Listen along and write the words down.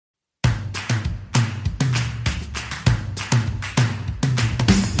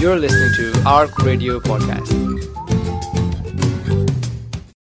You're listening to ARC Radio Podcast.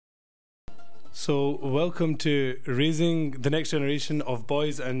 So, welcome to Raising the Next Generation of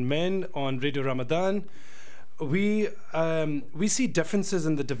Boys and Men on Radio Ramadan. We see differences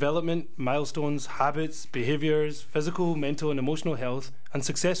in the development, milestones, habits, behaviours, physical, mental and emotional health and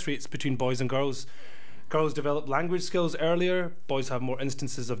success rates between boys and girls. Girls develop language skills earlier, boys have more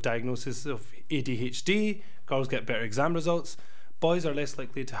instances of diagnosis of ADHD, girls get better exam results, boys are less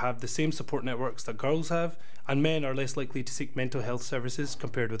likely to have the same support networks that girls have, and men are less likely to seek mental health services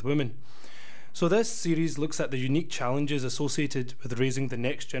compared with women. So this series looks at the unique challenges associated with raising the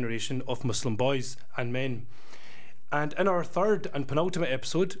next generation of Muslim boys and men. And in our third and penultimate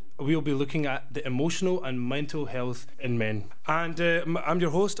episode, we'll be looking at the emotional and mental health in men. And I'm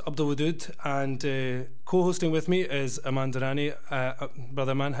your host, Abdul Wadud, and co-hosting with me is Aman Durrani.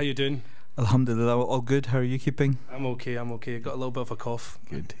 Brother Aman, how you doing? Alhamdulillah, all good. How are you keeping? I'm okay. Got a little bit of a cough.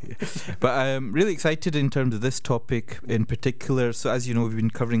 Good. But I'm really excited in terms of this topic in particular. So as you know, we've been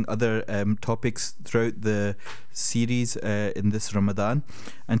covering other topics throughout the series in this Ramadan.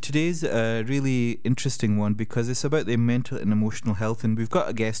 And today's a really interesting one because it's about the mental and emotional health. And we've got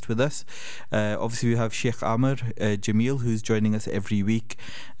a guest with us. Obviously, we have Sheikh Amr Jamil, who's joining us every week.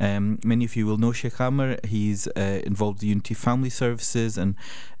 Many of you will know Sheikh Amr. He's involved with Unity Family Services and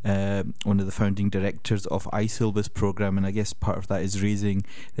one of the founding directors of iSyllabus program, and I guess part of that is raising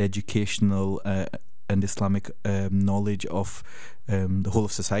the educational and Islamic knowledge of the whole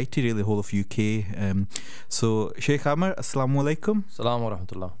of society, really the whole of UK. So Sheikh Amr, Assalamu alaikum. Assalamu wa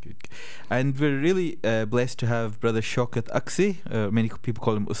rahmatullah. Good. And we're really blessed to have Brother Shaukat Aksi. Many people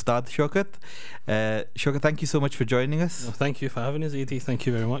call him Ustad Shaukat. Shaukat, thank you so much for joining us. Well, thank you for having us, Edie. Thank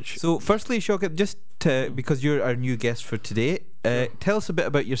you very much. So firstly, Shaukat, just because you're our new guest for today, tell us a bit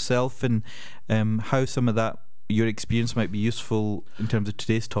about yourself and how some of that, your experience might be useful in terms of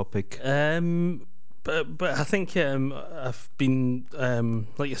today's topic. But I think I've been,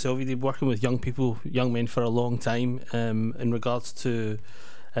 like yourself, working with young people, young men for a long time in regards to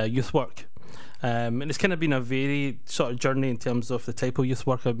youth work. And it's kind of been a very sort of journey in terms of the type of youth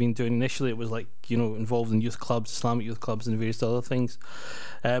work I've been doing. Initially it was involved in youth clubs, Islamic youth clubs and various other things.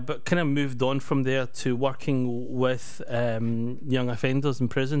 But kind of moved on from there to working with young offenders in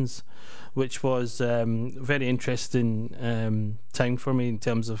prisons, which was very interesting time for me in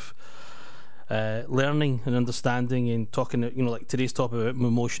terms of learning and understanding and talking, like today's topic about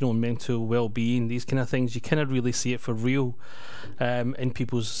emotional and mental well-being, these kind of things. You kind of really see it for real in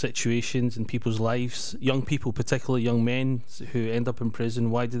people's situations, in people's lives. Young people, particularly young men who end up in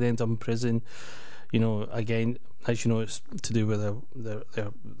prison. Why do they end up in prison? Again, as you know, it's to do with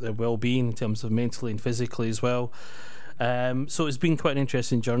their well-being in terms of mentally and physically as well. So it's been quite an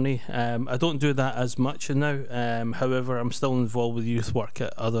interesting journey. I don't do that as much now. However, I'm still involved with youth work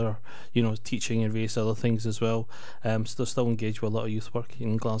at other, teaching and various other things as well. Still engaged with a lot of youth work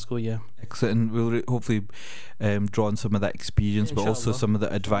in Glasgow, yeah. Excellent. And we'll hopefully draw on some of that experience, but also some of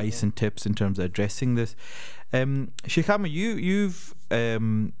the advice and tips in terms of addressing this. Sheikh Amr, you've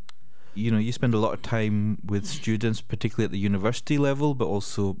you spend a lot of time with students, particularly at the university level, but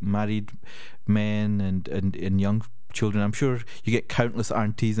also married men and young children. I'm sure you get countless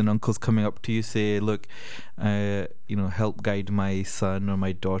aunties and uncles coming up to you, say, look, help guide my son or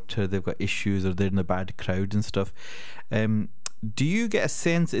my daughter, they've got issues or they're in a bad crowd and stuff. Do you get a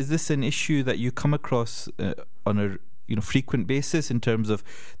sense, is this an issue that you come across on a frequent basis in terms of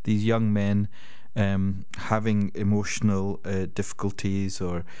these young men having emotional difficulties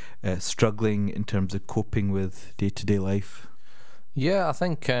or struggling in terms of coping with day-to-day life? Yeah, I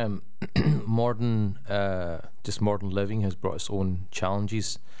think modern living has brought its own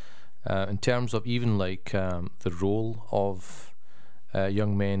challenges in terms of even the role of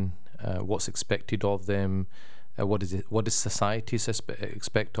young men, what's expected of them, what does society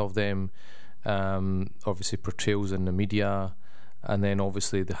expect of them. Obviously portrayals in the media, and then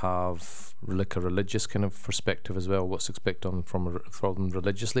obviously they have a religious kind of perspective as well, what's expected from them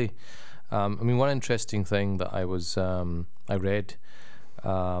religiously. One interesting thing that I read,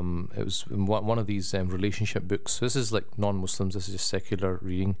 it was in one of these relationship books. So this is like non-Muslims, this is just secular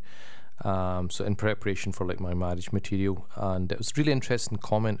reading. So in preparation for my marriage material, and it was a really interesting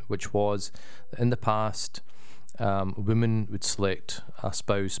comment, which was that in the past, women would select a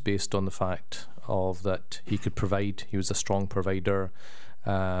spouse based on the fact of that he could provide, he was a strong provider,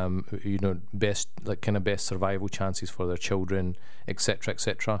 best survival chances for their children, etc.,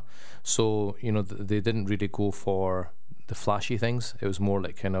 etc. So they didn't really go for the flashy things. It was more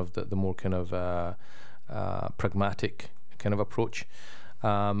like the more pragmatic kind of approach.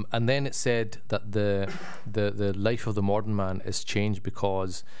 And then it said that the life of the modern man is changed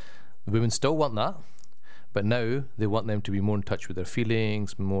because women still want that, but now they want them to be more in touch with their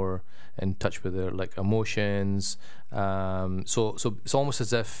feelings, more in touch with their like emotions. So it's almost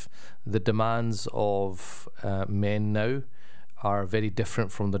as if the demands of men now are very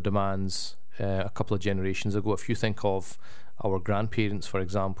different from the demands a couple of generations ago. If you think of our grandparents, for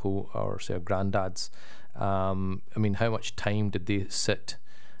example, or say our granddads, I mean, how much time did they sit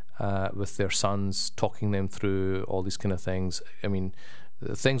with their sons, talking them through all these kind of things? I mean,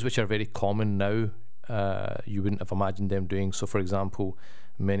 things which are very common now, you wouldn't have imagined them doing. So, for example,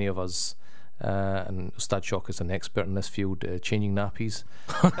 many of us, and Ustad Shock is an expert in this field, changing nappies.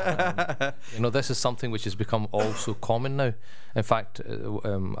 This is something which has become also common now. In fact, I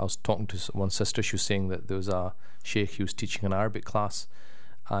was talking to one sister. She was saying that there was a sheikh who was teaching an Arabic class,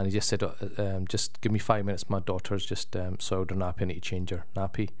 and he just said, just give me 5 minutes, my daughter's just soiled her nappy, I need to change her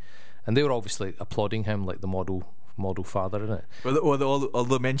nappy. And they were obviously applauding him like the model father, isn't it? Or all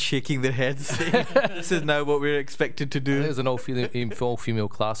the men shaking their heads saying, this is now what we're expected to do. It was an all female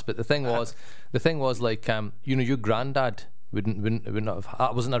class, but the thing was like, your granddad wouldn't have,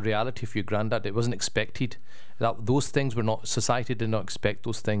 that wasn't a reality for your granddad. It wasn't expected. Those things were not, society did not expect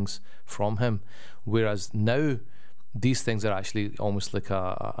those things from him, whereas now these things are actually almost like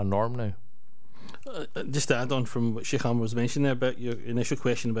a norm now. Just to add on from what Sheikh Amr was mentioning there about your initial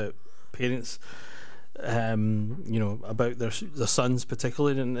question about parents, about their sons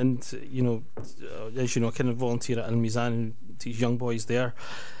particularly, and as you know, I kind of volunteer at Al Mizan and teach young boys there.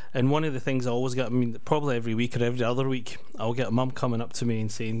 And one of the things I always get, I mean, probably every week or every other week, I'll get a mum coming up to me and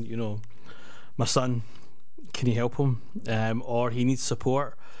saying, my son, can you help him? Or he needs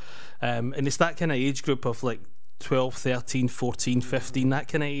support. And it's that kind of age group of like 12, 13, 14, 15, that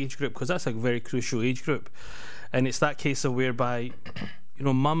kind of age group, because that's a very crucial age group. And it's that case of whereby,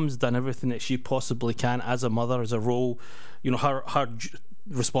 mum's done everything that she possibly can as a mother, as a role. Her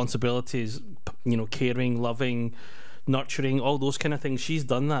responsibilities, caring, loving, nurturing, all those kind of things. She's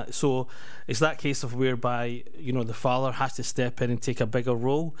done that. So it's that case of whereby, the father has to step in and take a bigger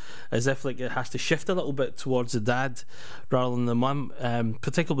role, as if like it has to shift a little bit towards the dad rather than the mum.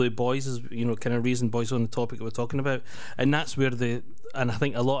 Particularly boys is, kind of reason boys on the topic that we're talking about. And that's where and I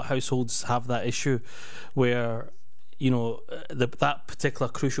think a lot of households have that issue where, that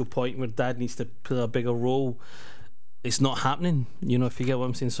particular crucial point where dad needs to play a bigger role, it's not happening, if you get what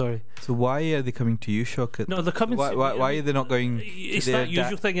I'm saying. Sorry. So why are they coming to you, Shock? No, they're coming. Why are they not going? It's that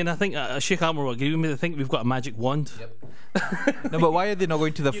usual thing, and I think Sheikh Amr will agree with me. They think we've got a magic wand. Yep. No, but why are they not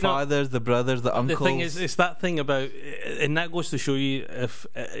going to the fathers, the brothers, the uncles? The thing is, it's that thing about, and that goes to show you if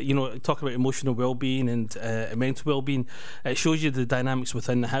talk about emotional well-being and mental well-being. It shows you the dynamics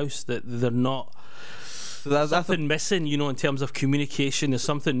within the house that they're not. So that's something missing, in terms of communication. There's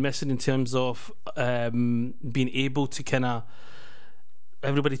something missing in terms of being able to kind of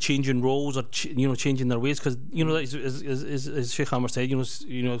everybody changing roles or changing their ways, because as Sheikh Amr said,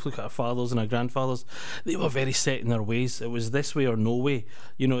 look at our fathers and our grandfathers, they were very set in their ways. It was this way or no way.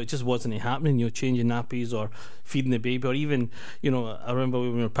 It just wasn't happening. Changing nappies or feeding the baby, or even I remember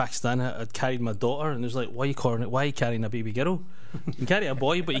when we were in Pakistan, I'd carried my daughter, and it was like, why are you carrying a baby girl? You can carry a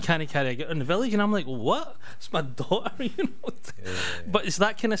boy, but you can't carry a girl in the village. And I'm like, what? It's my daughter, But it's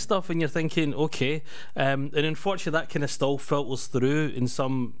that kind of stuff, and you're thinking, okay. And unfortunately, that kind of still filters through in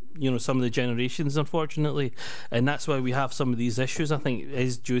some of the generations, unfortunately. And that's why we have some of these issues, I think,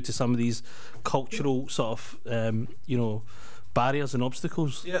 is due to some of these cultural sort of, barriers and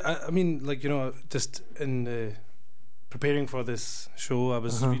obstacles. Yeah, I mean, just in preparing for this show, I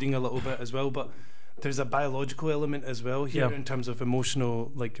was reading a little bit as well, but there's a biological element as well here in terms of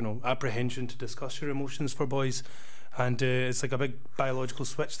emotional, apprehension to discuss your emotions for boys. And it's like a big biological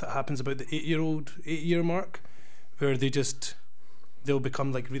switch that happens about the 8-year mark, where they'll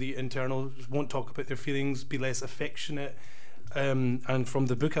become really internal, won't talk about their feelings, be less affectionate. And from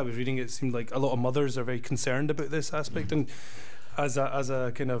the book I was reading, it seemed like a lot of mothers are very concerned about this aspect. And as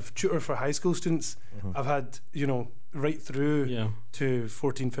a kind of tutor for high school students, I've had, right through to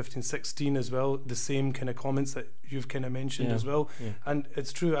 14, 15, 16 as well, the same kind of comments that you've kind of mentioned as well. And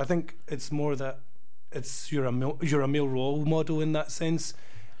it's true. I think it's more that you're a male role model in that sense,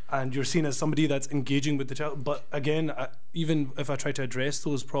 and you're seen as somebody that's engaging with the child. But again, even if I try to address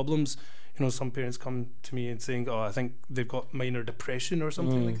those problems, some parents come to me and saying, I think they've got minor depression or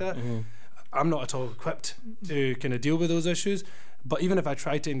something like that. I'm not at all equipped to kind of deal with those issues. But even if I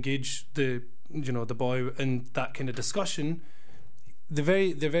try to engage the boy in that kind of discussion,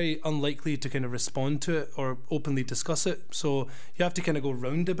 they're very unlikely to kind of respond to it or openly discuss it. So you have to kind of go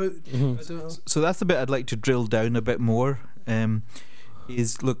roundabout. So that's the bit I'd like to drill down a bit more.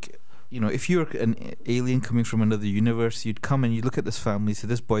 is, look, if you're an alien coming from another universe, you'd come and you'd look at this family, say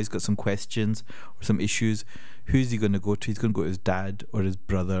this boy's got some questions or some issues. Who's he going to go to? He's going to go to his dad or his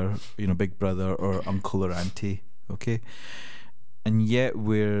brother, big brother or uncle or auntie. Okay, and yet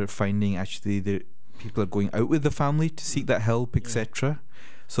we're finding actually that people are going out with the family to seek that help, etc.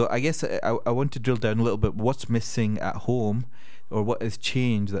 So I guess I want to drill down a little bit. What's missing at home, or what has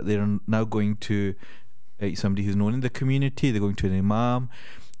changed that they're now going to somebody who's known in the community? They're going to an imam.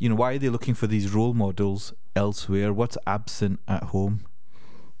 Why are they looking for these role models elsewhere? What's absent at home?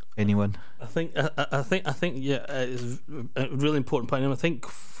 Anyone? I think yeah, it's a really important point. And I think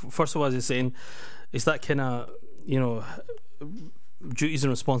first of all, as you're saying, it's that kind of duties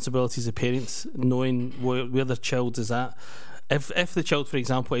and responsibilities of parents, knowing where their child is at. If the child, for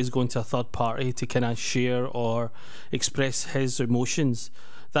example, is going to a third party to kind of share or express his emotions,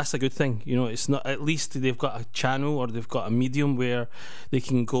 that's a good thing. It's not, at least they've got a channel or they've got a medium where they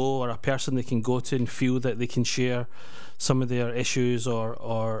can go, or a person they can go to and feel that they can share some of their issues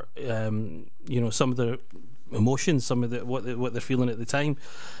or some of their emotions, some of what they're feeling at the time.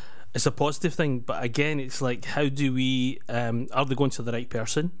 It's a positive thing, but again, it's like, how do we? Are they going to the right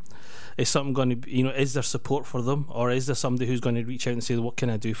person? Is something going to be, is there support for them, or is there somebody who's going to reach out and say, what can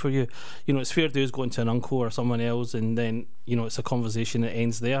I do for you? It's fair dues going to an uncle or someone else, and then it's a conversation that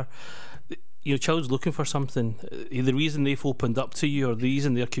ends there. Your child's looking for something. The reason they've opened up to you, or the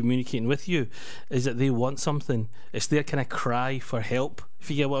reason they're communicating with you, is that they want something. It's their kind of cry for help. If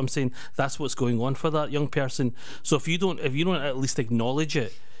you get what I'm saying, that's what's going on for that young person. So if you don't at least acknowledge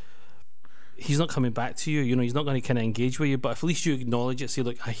it, he's not coming back to you. He's not going to kind of engage with you. But if at least you acknowledge it, say,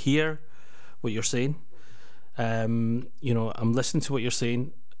 look, I hear what you're saying. I'm listening to what you're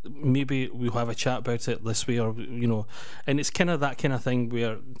saying. Maybe we'll have a chat about it this way, or and it's kind of that kind of thing.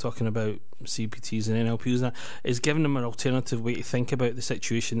 We're talking about CBTs and NLPs, and that is giving them an alternative way to think about the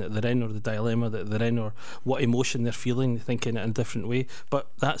situation that they're in, or the dilemma that they're in, or what emotion they're feeling, thinking it in a different way.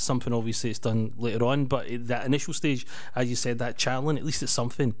 But that's something obviously it's done later on. But that initial stage, as you said, that channeling, at least it's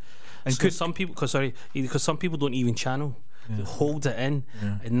something. And because some people don't even channel. Yeah. They hold it in,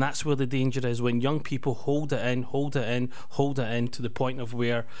 and that's where the danger is, when young people hold it in to the point of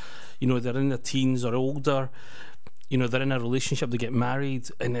where they're in their teens or older, they're in a relationship, they get married,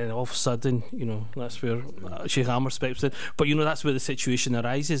 and then all of a sudden that's where Sheikh Amr steps in, but that's where the situation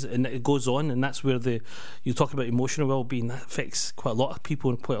arises, and it goes on, and that's where you talk about emotional well-being, that affects quite a lot of people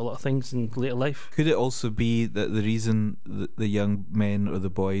and quite a lot of things in later life. Could it also be that the reason the young men or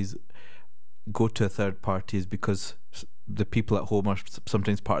the boys go to a third party is because the people at home are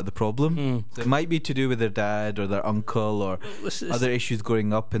sometimes part of the problem? So it might be to do with their dad or their uncle or other issues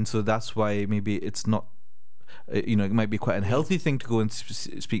growing up, and so that's why maybe it's not, it might be quite an unhealthy thing to go and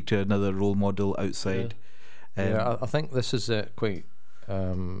speak to another role model outside. I think this is quite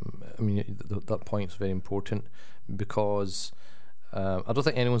that point is very important, because I don't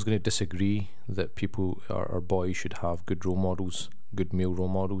think anyone's going to disagree that people or boys should have good role models, good male role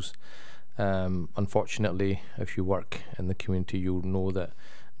models. Unfortunately, if you work in the community, you'll know that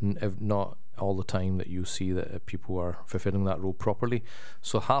if not all the time that you see that people are fulfilling that role properly.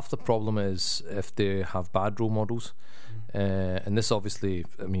 So half the problem is if they have bad role models, and this obviously,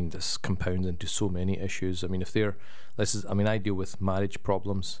 this compounds into so many issues. I deal with marriage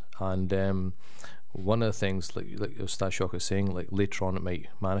problems, and one of the things, like Ustaz Shock is saying, like later on it might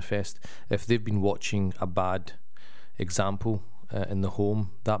manifest if they've been watching a bad example in the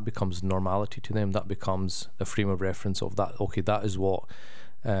home. That becomes normality to them. That becomes a frame of reference of that. Okay, that is what.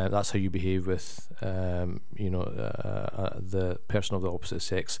 That's how you behave with, the person of the opposite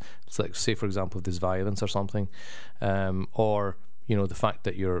sex. It's like, say, for example, if there's violence or something, or the fact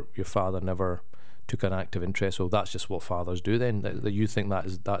that your father never took an active interest. Well, that's just what fathers do. Then that you think that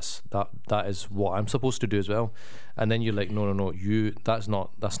is what I'm supposed to do as well, and then you're like, no, that's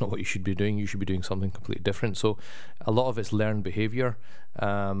not what you should be doing. You should be doing something completely different. So a lot of it's learned behaviour,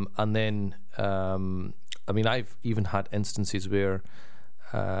 and then I've even had instances where.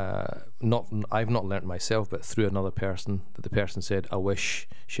 I've not learnt myself, but through another person, that the person said, I wish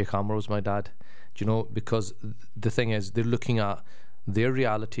Sheikh Amr was my dad. Do you know? Because the thing is, they're looking at their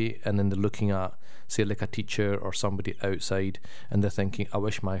reality, and then they're looking at, say, like a teacher or somebody outside, and they're thinking, I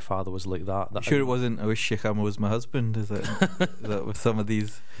wish my father was like that. Sure, it wasn't, I wish Sheikh Amr was my husband, is it? Is that with some of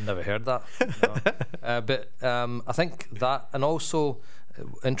these? Never heard that. No. But I think that, and also,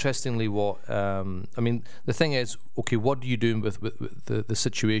 interestingly, what the thing is, okay, what do you do with the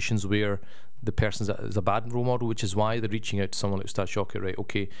situations where the person is a bad role model, which is why they're reaching out to someone like Ustaz Shawkat, right?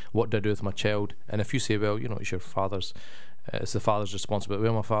 Okay, what do I do with my child? And if you say, well, it's your father's it's the father's responsibility.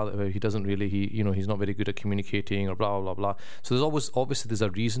 Well, my father, he doesn't really, he's not very good at communicating, or blah blah blah. So there's a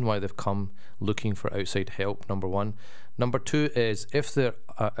reason why they've come looking for outside help. Number one. Number two is if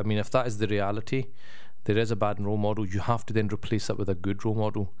that is the reality, there is a bad role model, you have to then replace that with a good role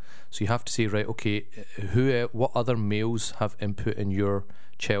model. So you have to say, right, okay, what other males have input in your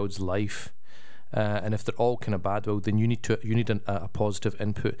child's life? And if they're all kind of bad, well, then you need a positive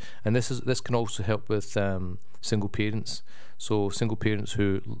input. And this can also help with single parents. So single parents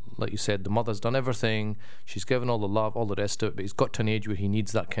who, like you said, the mother's done everything, she's given all the love, all the rest of it, but he's got to an age where he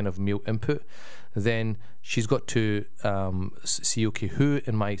needs that kind of male input. Then she's got to see, okay, who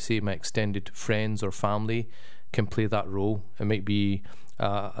in my extended friends or family can play that role. It might be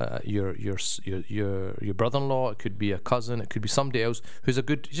your brother-in-law, it could be a cousin, it could be somebody else who's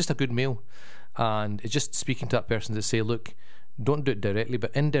just a good male. And it's just speaking to that person to say, look, don't do it directly, but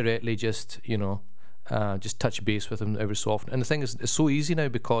indirectly just touch base with them every so often. And the thing is, it's so easy now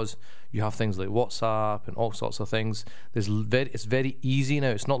because you have things like WhatsApp and all sorts of things. It's very easy now.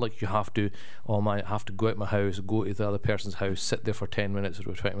 It's not like you have to, I have to go out my house, go to the other person's house, sit there for 10 minutes or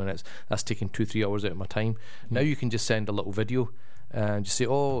 20 minutes. That's taking 2-3 hours out of my time. Now you can just send a little video and just say,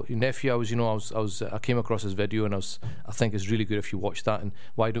 oh, your nephew, I came across this video and I think it's really good if you watch that, and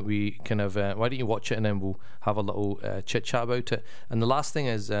why don't you watch it, and then we'll have a little chit chat about it. And the last thing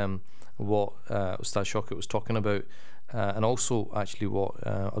is what Ustaz Shaukat was talking about, and also actually what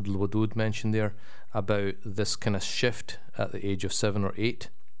Abdul Wadud mentioned there about this kind of shift at the age of 7 or 8.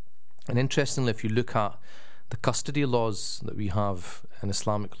 And interestingly, if you look at the custody laws that we have in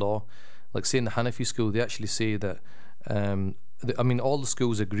Islamic law, like say in the Hanafi school, they actually say that all the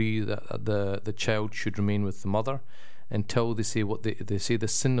schools agree that the child should remain with the mother until they say they say the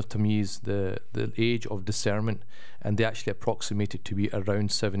sin of tamyiz, the age of discernment, and they actually approximate it to be around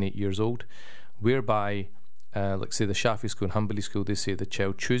 7-8 years old, whereby like say the Shafi school and Hanbali school, they say the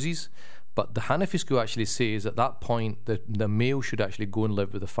child chooses, but the Hanafi school actually says at that point the male should actually go and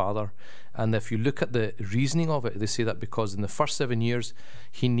live with the father. And if you look at the reasoning of it, they say that because in the first 7 years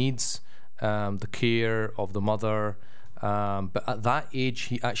he needs the care of the mother, but at that age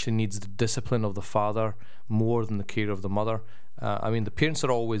he actually needs the discipline of the father more than the care of the mother. The parents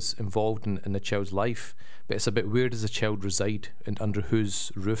are always involved in the child's life, but it's about where does the child reside and under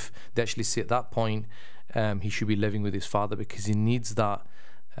whose roof. They actually say at that point he should be living with his father because he needs that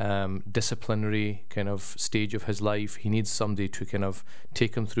disciplinary kind of stage of his life. He needs somebody to kind of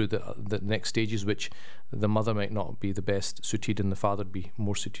take him through the next stages, which the mother might not be the best suited and the father would be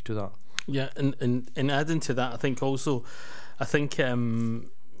more suited to that. Yeah, and adding to that, I think the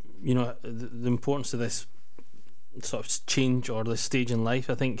importance of this sort of change or this stage in life,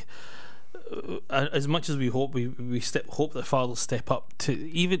 I think as much as we hope hope that fathers step up to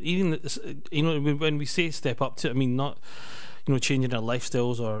even when we say step up to, I mean not changing their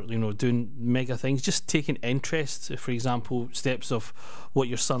lifestyles or doing mega things, just taking interest. For example, steps of what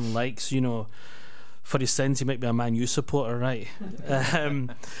your son likes. For his sins, he might be a Man U supporter, right?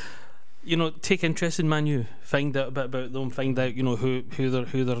 Take interest in Man U, find out a bit about them, find out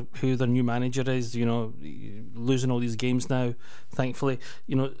who their new manager is. Losing all these games now, thankfully.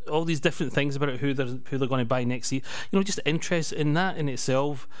 All these different things about who they're going to buy next year. Just interest in that in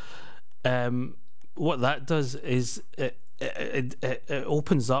itself. What that does is it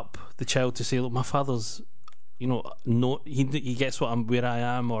opens up the child to say, look, my father's. He gets where I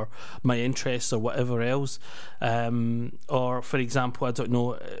am, or my interests, or whatever else. Or, for example, I don't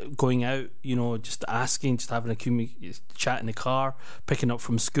know, going out, just asking, just having a chat in the car, picking up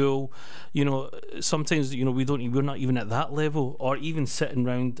from school. Sometimes, we're not even at that level, or even sitting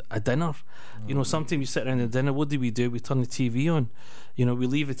around a dinner. Sometimes you sit around a dinner, what do? We turn the TV on. We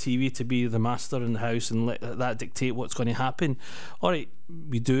leave the TV to be the master in the house and let that dictate what's going to happen. All right,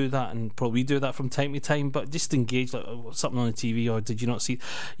 we do that, and probably do that from time to time, but just engage, like, what's something on the TV, or did you not see?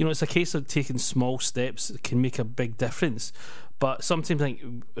 It's a case of taking small steps that can make a big difference. But sometimes I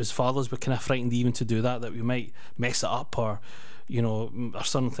think as fathers we're kind of frightened even to do that we might mess it up, or our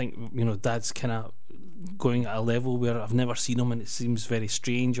son think dad's kind of going at a level where I've never seen him and it seems very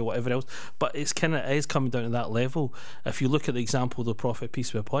strange or whatever else. But it is coming down to that level. If you look at the example of the Prophet,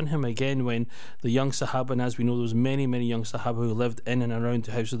 peace be upon him, again, when the young Sahaba, and as we know there was many young Sahaba who lived in and around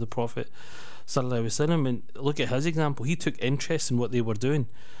the house of the Prophet sallallahu alaihi wasallam, and look at his example, he took interest in what they were doing.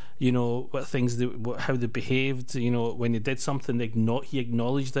 you know, what things, how they behaved, you know, when they did something, he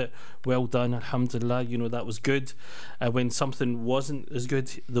acknowledged it. Well done, alhamdulillah, you know, that was good. When something wasn't as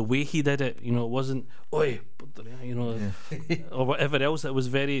good, the way he did it, you know, it wasn't, oi, you know, or whatever else. It was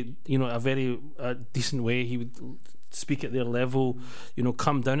very, you know, a very decent way. He would speak at their level, you know,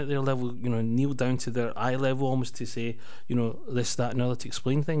 come down at their level, you know, kneel down to their eye level almost to say, you know, this, that and other, to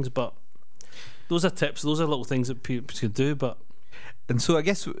explain things. But those are tips, those are little things that people could do. And so I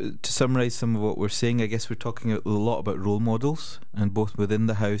guess to summarise some of what we're saying, I guess we're talking a lot about role models, and both within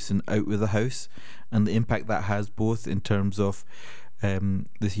the house and out with the house, and the impact that has both in terms of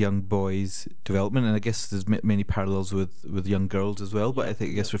this young boy's development, and I guess there's many parallels with young girls as well, but I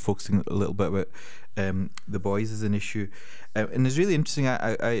guess we're focusing a little bit about the boys as an issue. And it's really interesting.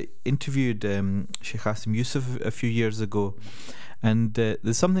 I interviewed Sheikh Qasim Yusuf a few years ago, and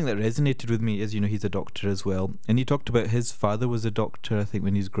there's something that resonated with me. As you know, he's a doctor as well, and he talked about his father was a doctor, I think,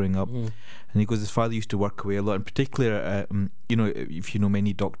 when he was growing up, and he goes, his father used to work away a lot, in particular, you know, if you know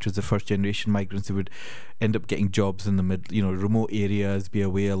many doctors, the first generation migrants, they would end up getting jobs in the remote areas, be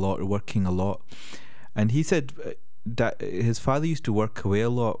away a lot, or working a lot. And he said that his father used to work away a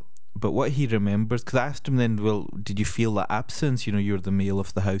lot, but what he remembers, because I asked him then, well, did you feel that absence, you know, you're the male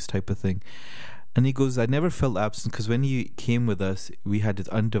of the house type of thing? And he goes, I never felt absent, because when he came with us, we had his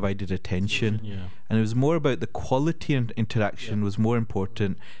undivided attention. Yeah. And it was more about the quality and interaction was more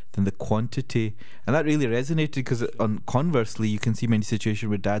important than the quantity. And that really resonated, because conversely, you can see many situations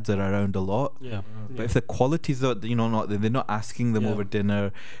where dads are around a lot. Yeah. But if the quality's not, you know, not, they're not asking them over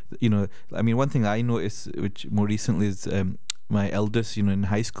dinner. You know, I mean, one thing I noticed, which more recently is my eldest, you know, in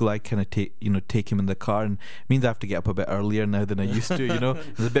high school, I kind of take him in the car, and it means I have to get up a bit earlier now than I used to, you know.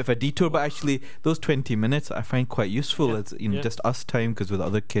 There's a bit of a detour, but actually those 20 minutes I find quite useful. It's, you know, just us time, because with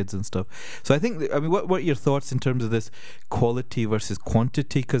other kids and stuff. So I think, I mean, what are your thoughts in terms of this quality versus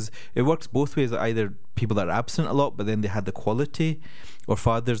quantity? Because it works both ways. Either people that are absent a lot, but then they had the quality, or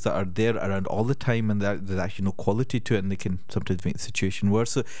fathers that are there around all the time and there's actually no quality to it, and they can sometimes make the situation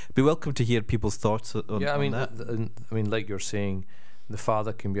worse. So be welcome to hear people's thoughts on, that. I mean, like you're saying, the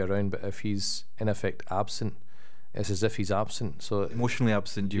father can be around, but if he's in effect absent, it's as if he's absent. So emotionally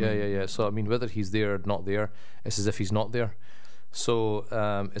absent. Yeah. So I mean, whether he's there or not there, it's as if he's not there. So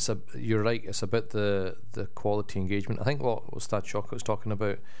you're right. It's about the quality engagement. I think what Ustad Shaukat was talking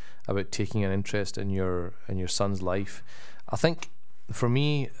about taking an interest in your son's life. I think for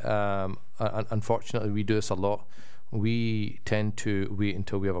me, unfortunately, we do this a lot. We tend to wait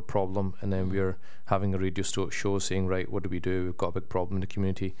until we have a problem, and then we're having a radio show saying, right, what do we do? We've got a big problem in the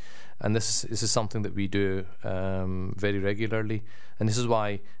community. And this is something that we do very regularly. And this is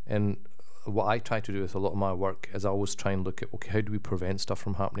why, and what I try to do with a lot of my work is I always try and look at, okay, how do we prevent stuff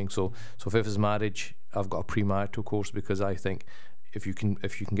from happening? So if it's marriage, I've got a premarital course, because I think if you can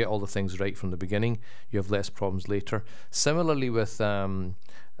get all the things right from the beginning, you have less problems later. Similarly with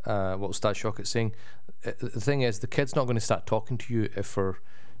what Ustad Shaukat is saying, the thing is, the kid's not going to start talking to you if for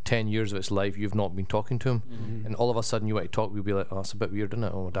 10 years of its life you've not been talking to him, and all of a sudden you want to talk, we'll be like, oh, that's a bit weird, isn't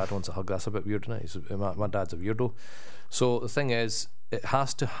it? Oh, my dad wants a hug, that's a bit weird, isn't it? My dad's a weirdo. So the thing is, it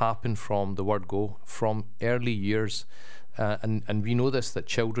has to happen from the word go, from early years. And we know this, that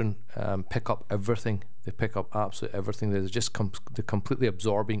children pick up everything. They pick up absolutely everything. They're just they're completely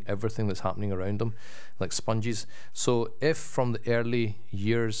absorbing everything that's happening around them, like sponges. So if from the early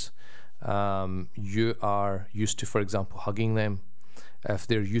years you are used to, for example, hugging them, if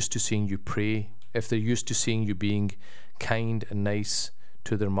they're used to seeing you pray, if they're used to seeing you being kind and nice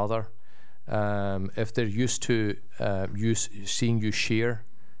to their mother, if they're used to seeing you share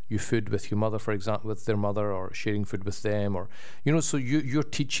your food with your mother, for example, with their mother, or sharing food with them, or, you know, so you're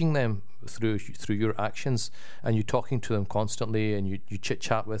teaching them through your actions, and you're talking to them constantly, and you chit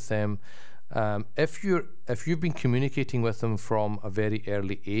chat with them. If you've been communicating with them from a very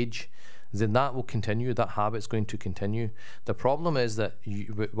early age, then that will continue. That habit's going to continue. The problem is that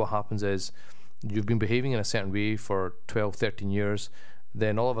what happens is you've been behaving in a certain way for 12, 13 years.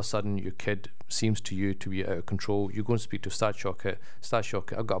 Then all of a sudden your kid seems to you to be out of control. You go and speak to Ustad Shaukat. Ustad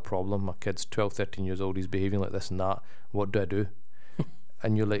Shaukat, I've got a problem. My kid's 12, 13 years old. He's behaving like this and that. What do I do?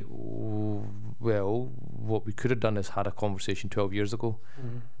 And you're like, well, what we could have done is had a conversation 12 years ago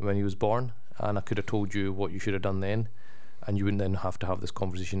when he was born, and I could have told you what you should have done then, and you wouldn't then have to have this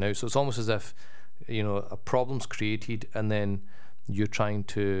conversation now. So it's almost as if, you know, a problem's created, and then you're trying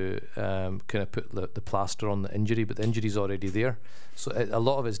to kind of put the plaster on the injury, but the injury's already there. So a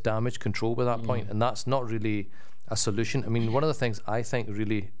lot of it's damage control by that point, and that's not really a solution. I mean, one of the things I think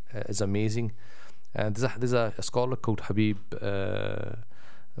really is amazing, there's a scholar called Habib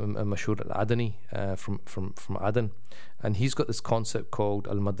Mashur al-Adani from Aden, and he's got this concept called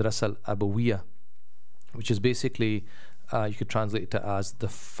al-Madrasa al-Abawiyya, which is basically, you could translate it as the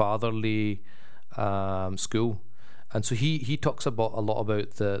fatherly school. And so he talks a lot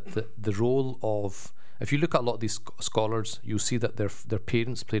about the role of, if you look at a lot of these scholars, you'll see that their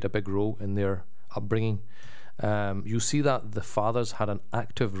parents played a big role in their upbringing. You see that the fathers had an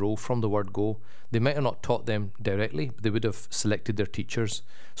active role from the word go. They might have not taught them directly, but they would have selected their teachers.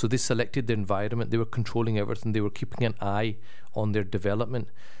 So they selected the environment. They were controlling everything. They were keeping an eye on their development.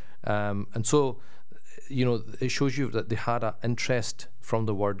 And so, it shows you that they had an interest from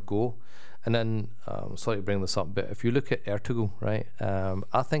the word go. And then, sorry to bring this up, but if you look at Ertugrul, right,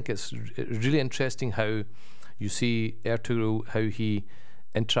 I think it's really interesting how you see Ertugrul, how he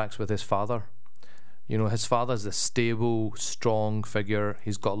interacts with his father. His father's a stable, strong figure.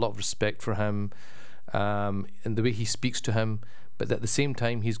 He's got a lot of respect for him, and the way he speaks to him. But at the same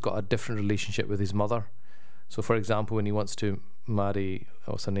time, he's got a different relationship with his mother. So, for example, when he wants to marry,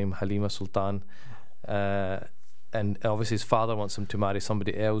 what's her name, Halima Sultan, and obviously his father wants him to marry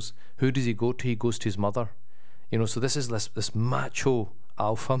somebody else, who does he go to? He goes to his mother. So this is this macho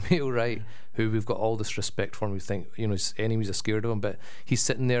alpha male, right, who we've got all this respect for, and we think, his enemies are scared of him, but he's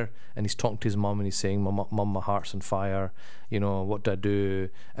sitting there and he's talking to his mum and he's saying, Mum, my heart's on fire, what do I do?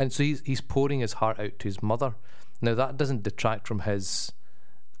 And so he's pouring his heart out to his mother. Now that doesn't detract from his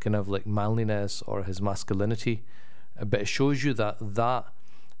kind of like manliness or his masculinity, but it shows you that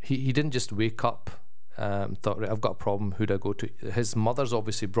he didn't just wake up thought, right, I've got a problem, who do I go to? His mother's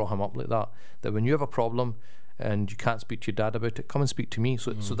obviously brought him up like that when you have a problem and you can't speak to your dad about it, come and speak to me.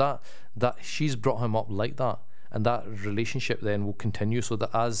 So that she's brought him up like that, and that relationship then will continue, so that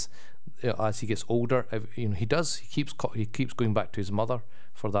as he gets older, he keeps going back to his mother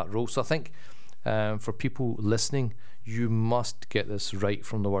for that role. So I think for people listening, you must get this right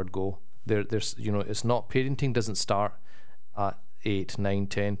from the word go. There's it's not, parenting doesn't start at 8, 9,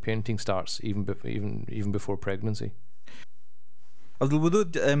 10. Parenting starts even before pregnancy. I'd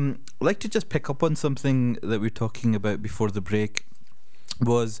like to just pick up on something that we were talking about before the break.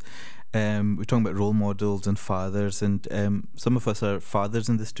 Was we're talking about role models and fathers, and some of us are fathers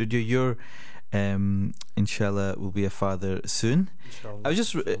in the studio. You're inshallah will be a father soon. I'm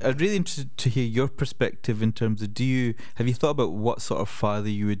really interested to hear your perspective in terms of, have you thought about what sort of father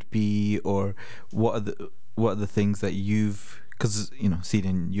you would be, or what are the things that you've, because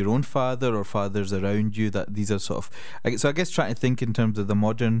seeing your own father or fathers around you, that these are sort of, so I guess trying to think in terms of the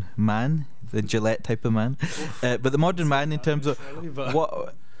modern man, the Gillette type of man, but the modern man in terms of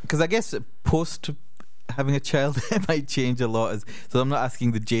what, because I guess post having a child it might change a lot. So I'm not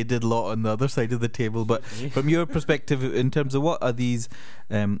asking the jaded lot on the other side of the table, but from your perspective, in terms of what are these,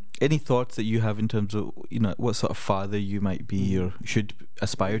 any thoughts that you have in terms of what sort of father you might be or should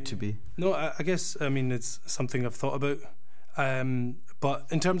aspire to be? No, I guess it's something I've thought about. But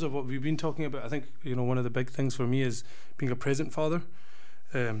in terms of what we've been talking about, I think one of the big things for me is being a present father,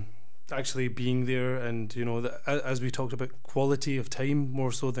 actually being there, and as we talked about, quality of time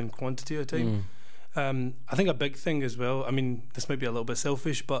more so than quantity of time. I think a big thing as well, this might be a little bit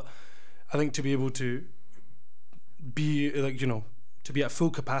selfish, but I think to be able to be to be at full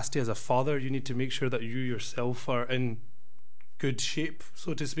capacity as a father, you need to make sure that you yourself are in good shape,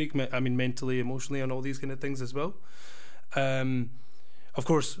 so to speak, mentally, emotionally, and all these kind of things as well. Of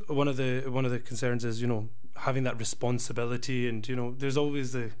course, one of the concerns is having that responsibility, and there's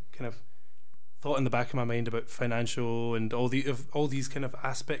always the kind of thought in the back of my mind about financial and all these kind of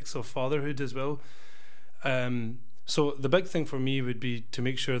aspects of fatherhood as well. So the big thing for me would be to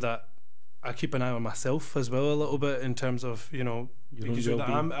make sure that I keep an eye on myself as well a little bit, in terms of making sure that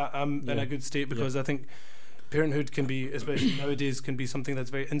I'm in a good state, because I think parenthood can be, especially nowadays, can be something that's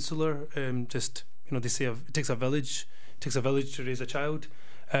very insular. They say it takes a village. Takes a village to raise a child,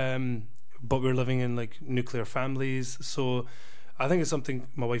 but we're living in like nuclear families, so I think it's something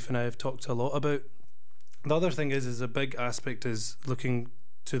my wife and I have talked a lot about. The other thing is a big aspect is looking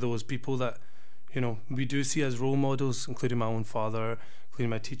to those people that we do see as role models, including my own father, including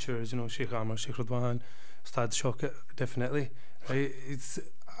my teachers, Sheikh Amr, Sheikh Radwan, Ustad Shaukat, definitely, right? It's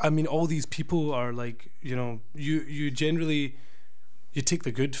all these people are like, you generally take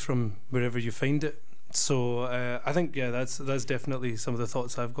the good from wherever you find it. So I think that's definitely some of the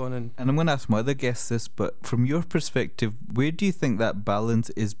thoughts I've gone in. And I'm going to ask my other guests this, but from your perspective, where do you think that balance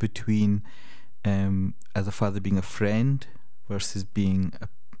is between as a father being a friend versus being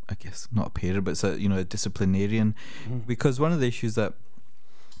I guess not a parent, but a disciplinarian? Because one of the issues that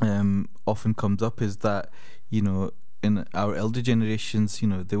often comes up is that in our elder generations, you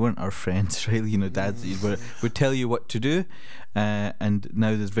know, they weren't our friends, really. You know, dads would tell you what to do, and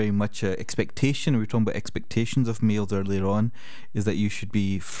now there's very much a expectation. We were talking about expectations of males earlier on, is that you should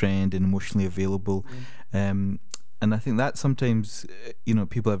be friend and emotionally available, and I think that sometimes, you know,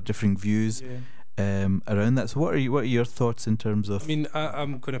 people have differing views. Around that. So what are your thoughts in terms of? I mean,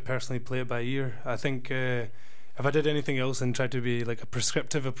 I'm going to personally play it by ear. I think if I did anything else and tried to be like a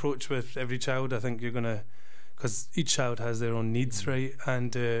prescriptive approach with every child, I think you're going to, because each child has their own needs, right?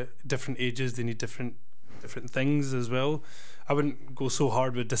 And different ages, they need different things as well. I wouldn't go so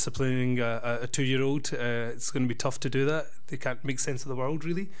hard with disciplining a 2-year-old. It's going to be tough to do that. They can't make sense of the world,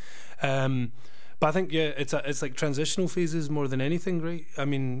 really. But I think, it's like transitional phases more than anything, right? I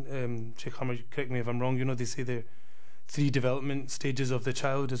mean, Sheikh Hammer, correct me if I'm wrong, you know, they say there 3 development stages of the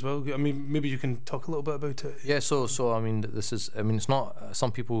child as well. I mean, maybe you can talk a little bit about it. Yeah, so I mean, it's not,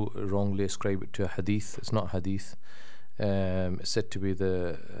 some people wrongly ascribe it to a hadith. It's not hadith. It's said to be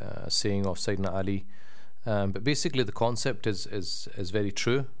the saying of Sayyidina Ali. But basically the concept is very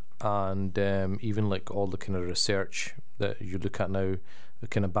true, and even like all the kind of research that you look at now, it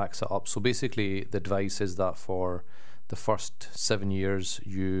kind of backs it up. So basically the advice is that for the first 7 years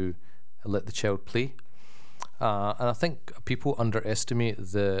you let the child play, and I think people underestimate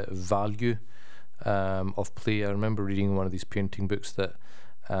the value of play. I remember reading one of these parenting books that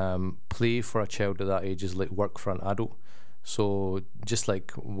play for a child at that age is like work for an adult. So just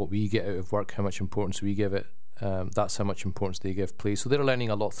like what we get out of work, how much importance we give it, that's how much importance they give play. So they're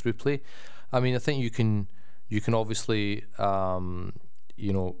learning a lot through play. I mean, I think you can obviously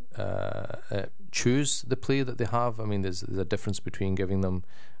choose the play that they have. I mean, there's a difference between giving them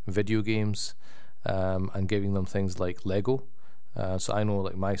video games and giving them things like Lego. So I know,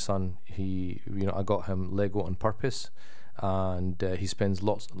 like my son, I got him Lego on purpose, and he spends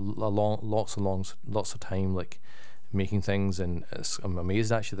lots of time like making things, and I'm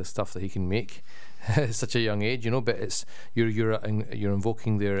amazed actually the stuff that he can make at such a young age, you know. But it's you're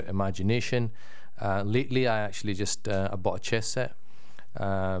invoking their imagination. Lately, I actually just I bought a chess set.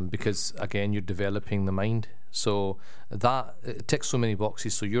 Because again, you're developing the mind, so that it ticks so many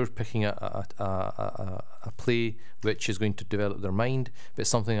boxes. So you're picking a play which is going to develop their mind, but it's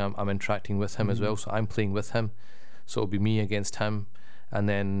something I'm interacting with him as well. So I'm playing with him, so it'll be me against him, and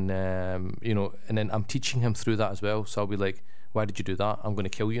then and then I'm teaching him through that as well. So I'll be like, why did you do that? I'm going to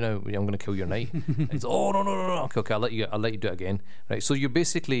kill you now. I'm going to kill your knight. He's, oh no. Okay, I'll let you do it again. Right. So you're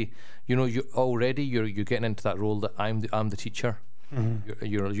basically, you're getting into that role that I'm the teacher. Mm-hmm.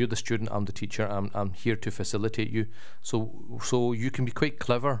 You're the student, I'm the teacher. I'm here to facilitate you. So you can be quite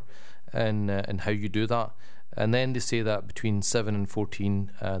clever in how you do that. And then they say that between 7 and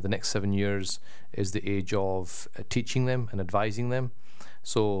 14, the next 7 years is the age of teaching them and advising them.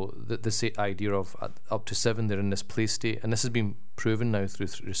 So this idea of up to 7 they're in this play state, and this has been proven now through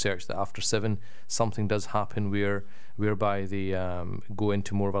research that after 7 something does happen whereby they go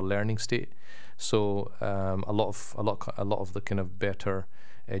into more of a learning state. So a lot of the kind of better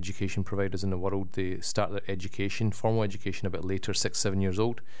education providers in the world, they start their formal education a bit later, 6-7 years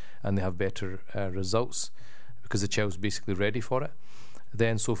old, and they have better results because the child's basically ready for it.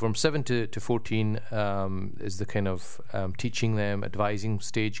 Then so from 7 to 14 is the kind of teaching them, advising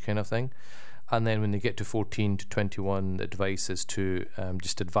stage kind of thing. And then when they get to 14 to 21, the advice is to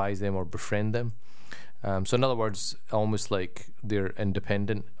just advise them or befriend them. So in other words, almost like they're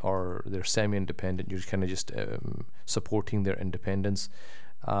independent or they're semi-independent. You're kind of just supporting their independence.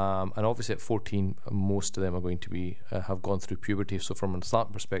 And obviously at 14, most of them are going to be have gone through puberty. So from an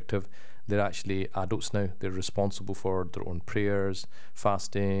Islam perspective, they're actually adults now. They're responsible for their own prayers,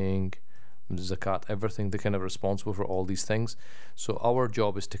 fasting, zakat, everything. They're kind of responsible for all these things. So our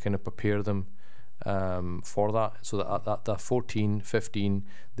job is to kind of prepare them for that. So that at 14, 15,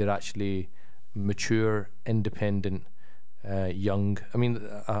 they're actually mature, independent, young. I mean,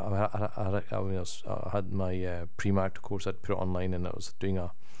 I had my pre-marital course. I'd put it online, and I was doing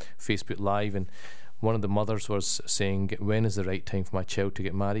a Facebook Live, and one of the mothers was saying, when is the right time for my child to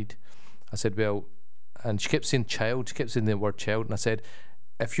get married? I said, well, and she kept saying child. She kept saying the word child, and I said,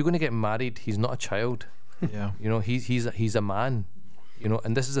 if you're going to get married, he's not a child. Yeah, he's a man.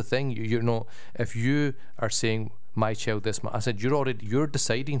 And this is the thing. If you are saying my child this, I said you're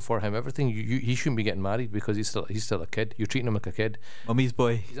deciding for him everything. He shouldn't be getting married because he's still a kid. You're treating him like a kid. Mummy's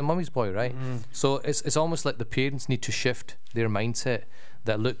boy. He's a mummy's boy, right? So it's almost like the parents need to shift their mindset.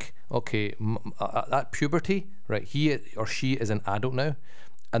 That look, okay, at puberty, right? He or she is an adult now,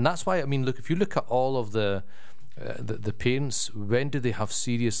 and that's why. I mean, look, if you look at all of the the parents, when do they have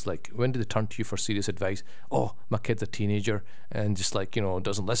serious, like, when do they turn to you for serious advice? Oh, my kid's a teenager and just like,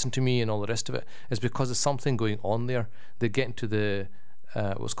 doesn't listen to me and all the rest of it. It's because there's something going on there. They get into the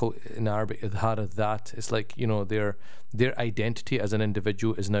what's called in Arabic idhar of that. It's like, their identity as an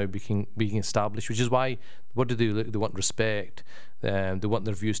individual is now being established, which is why, what do they look? They want respect. They want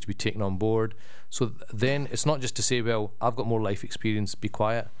their views to be taken on board. So then it's not just to say, well, I've got more life experience, be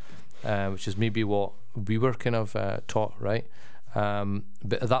quiet, which is maybe what we were kind of taught, right?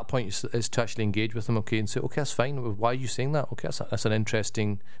 But at that point, it's to actually engage with them, okay, and say, okay, that's fine. Why are you saying that? Okay, that's an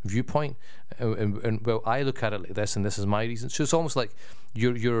interesting viewpoint. And well, I look at it like this, and this is my reason. So it's almost like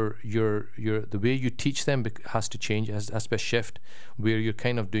your the way you teach them has to change. It has to be a shift where you're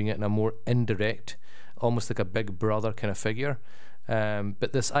kind of doing it in a more indirect, almost like a big brother kind of figure.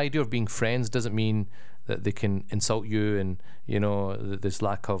 But this idea of being friends doesn't mean that they can insult you, and this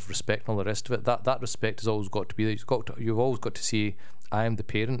lack of respect and all the rest of it. That respect has always got to be there. You've always got to say, I am the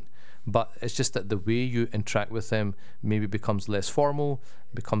parent. But it's just that the way you interact with them maybe becomes less formal,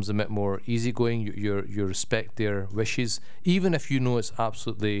 becomes a bit more easygoing. You respect their wishes, even if you know it's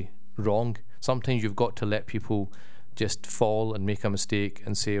absolutely wrong. Sometimes you've got to let people just fall and make a mistake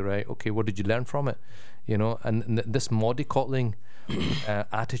and say, right, okay, what did you learn from it? And this mollycoddling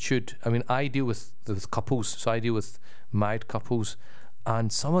attitude. I mean, I deal with couples, so I deal with married couples,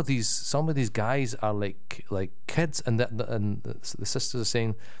 and some of these guys are like kids, and the sisters are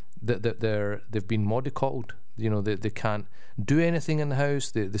saying that they've been mollycoddled. They can't do anything in the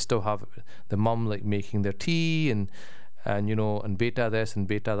house. They still have the mum like making their tea and beta this and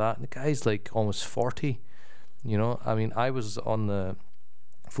beta that. And the guy's like almost 40. I mean, I was on the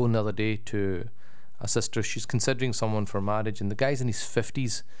phone the other day to a sister. She's considering someone for marriage, and the guy's in his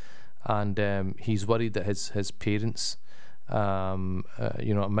 50s, and he's worried that his parents,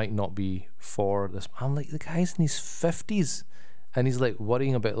 it might not be for this. I'm like, the guy's in his 50s, and he's like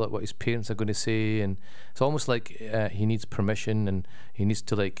worrying about like what his parents are going to say, and it's almost like he needs permission, and he needs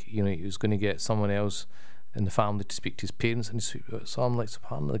to he was going to get someone else in the family to speak to his parents, and so I'm like,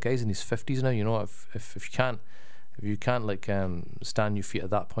 the guy's in his 50s now. If you can't like stand your feet at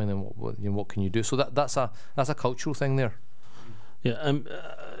that point, then what can you do? So that's a cultural thing there. Yeah,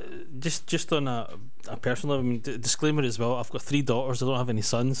 just on a personal level, I mean, disclaimer as well, I've got 3 daughters, I don't have any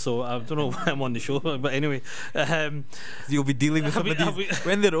sons, so I don't know why I'm on the show, but anyway. You'll be dealing with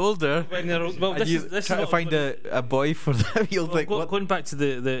when they're older. Well, this trying to find a boy for them. You'll think, going back to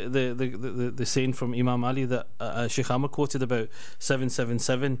the saying from Imam Ali that Sheikh Amr quoted about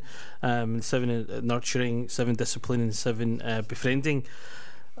 777, 7 nurturing, 7 disciplining, 7 befriending.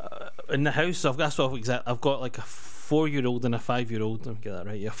 In the house, I've got like a 4-year-old and a 5-year-old. Let me get that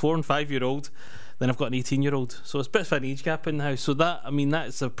right. Yeah, 4 and 5-year-old. Then I've got an 18-year-old. So it's a bit of an age gap in the house. So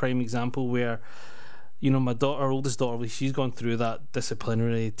that's a prime example where, my oldest daughter, she's gone through that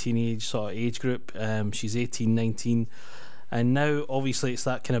disciplinary teenage sort of age group. She's 18, 19. And now, obviously, it's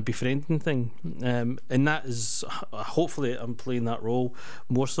that kind of befriending thing. And that is, hopefully, I'm playing that role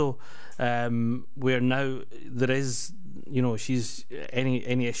more so, where now there is, she's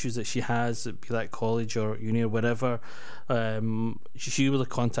any issues that she has, be that college or uni or whatever, she will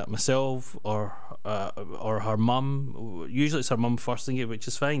contact myself or her mum. Usually it's her mum first thing, which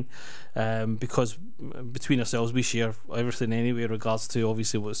is fine, because between ourselves we share everything anyway, in regards to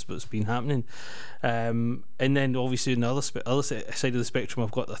obviously what's been happening. And then obviously on the other side of the spectrum,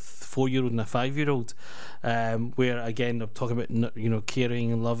 I've got a 4-year-old and a 5-year-old, where again I'm talking about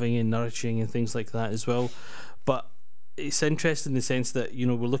caring and loving and nourishing and things like that as well. But it's interesting in the sense that we're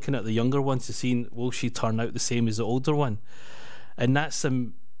looking at the younger one to see, will she turn out the same as the older one? And that's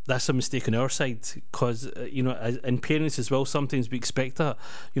a mistake on our side, because and parents as well, sometimes we expect that.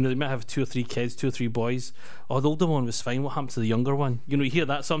 They might have 2 or 3 kids, 2 or 3 boys. The older one was fine, what happened to the younger one? You hear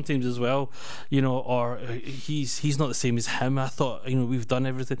that sometimes as well, or he's not the same as him. I thought we've done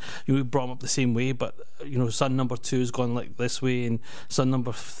everything, we brought him up the same way, but son number 2 has gone like this way, and son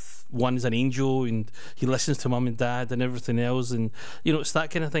number 1 is an angel, and he listens to mum and dad and everything else, and it's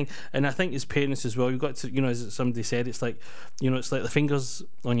that kind of thing. And I think as parents as well, you've got to, as somebody said, it's like it's like the fingers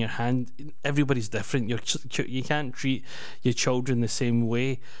on your hand. Everybody's different. You can't treat your children the same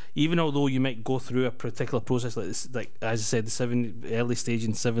way, even although you might go through a particular process like this, like as I said, the 7 early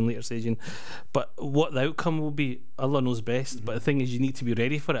staging, 7 later staging, but what the outcome will be, Allah knows best. Mm-hmm. But the thing is, you need to be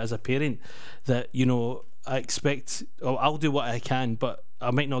ready for it as a parent, that I expect, I'll do what I can, but I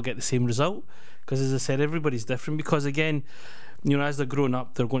might not get the same result, because as I said, everybody's different. Because again, as they're growing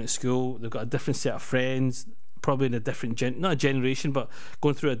up, they're going to school, they've got a different set of friends, probably in a different not a generation, but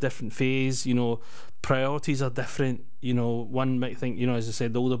going through a different phase. You know, priorities are different. You know, one might think, you know, as I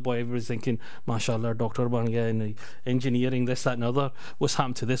said, the older boy, everybody's thinking, mashallah, doctor, engineering, this, that and other. What's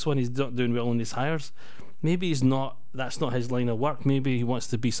happened to this one? He's not doing well in his hires. Maybe he's not, that's not his line of work. Maybe he wants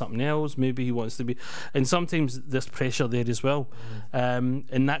to be something else. Maybe he wants to be, and sometimes there's pressure there as well.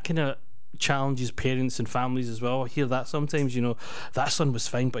 And that kind of challenges parents and families as well. I hear that sometimes, you know, that son was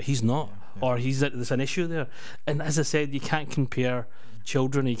fine, but he's not, or there's an issue there. And as I said, you can't compare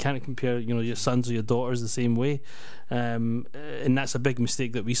children, you can't compare, you know, your sons or your daughters the same way. And that's a big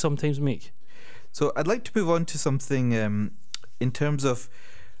mistake that we sometimes make. So I'd like to move on to something in terms of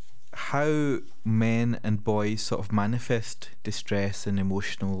how men and boys sort of manifest distress and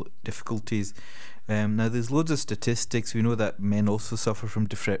emotional difficulties. Now, there's loads of statistics. We know that men also suffer from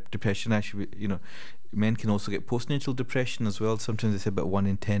depression. Actually, you know, men can also get postnatal depression as well. Sometimes they say about 1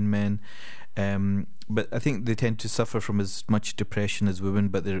 in 10 men. But I think they tend to suffer from as much depression as women,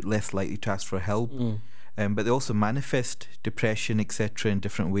 but they're less likely to ask for help. But they also manifest depression, etc., in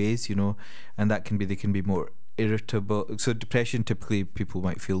different ways, you know, and that can be, they can be more irritable. So depression, typically people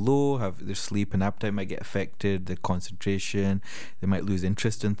might feel low, have their sleep and appetite might get affected, their concentration, they might lose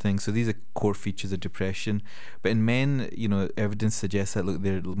interest in things. So these are core features of depression. But in men, you know, evidence suggests that, look,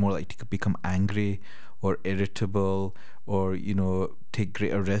 they're more likely to become angry or irritable, or, you know, take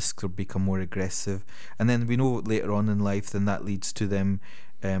greater risks or become more aggressive. And then we know later on in life, then that leads to them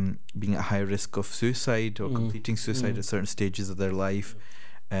being at high risk of suicide or completing suicide at certain stages of their life.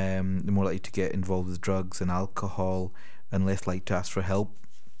 They're more likely to get involved with drugs and alcohol and less likely to ask for help.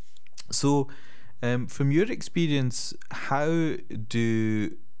 So from your experience, how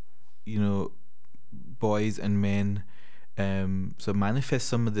do, you know, boys and men so manifest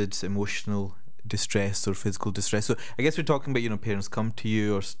some of this emotional distress or physical distress? So I guess we're talking about, you know, parents come to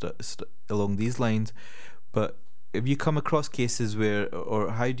you or along these lines, but have you come across cases where,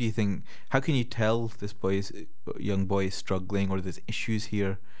 or how do you think, how can you tell this young boy is struggling or there's issues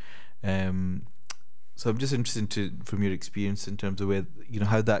here? So I'm just interested from your experience in terms of where, you know,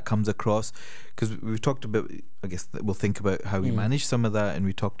 how that comes across, because we've talked about, I guess we'll think about how we manage some of that, and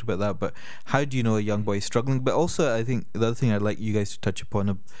we talked about that, but how do you know a young boy is struggling? But also I think the other thing I'd like you guys to touch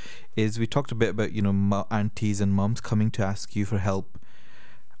upon is we talked a bit about, you know, aunties and mums coming to ask you for help.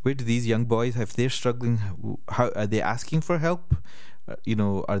 Where do these young boys, if they're struggling, how are they asking for help? You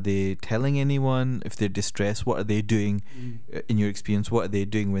know, are they telling anyone? If they're distressed, what are they doing? In your experience, what are they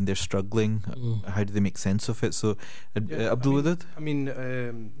doing when they're struggling? How do they make sense of it? So, Abdul, I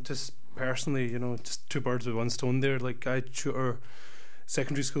mean, just personally, you know, just two birds with one stone there. Like, I tutor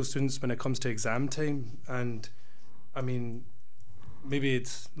secondary school students when it comes to exam time, and I mean, maybe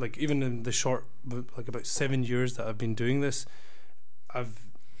it's like, even in the short, like about 7 years that I've been doing this, I've,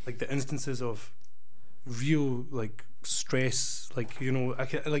 like, the instances of real, like, stress, like, you know,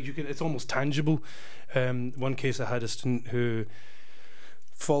 it's almost tangible. One case, I had a student who,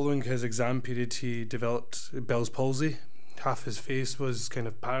 following his exam period, he developed Bell's palsy. Half his face was kind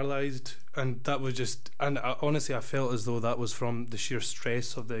of paralysed, and that was just, and honestly, I felt as though that was from the sheer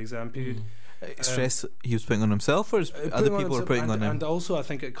stress of the exam period. Stress he was putting on himself, or other people were putting on him? And also, I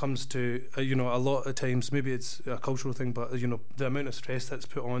think it comes to, you know, a lot of times, maybe it's a cultural thing, but, you know, the amount of stress that's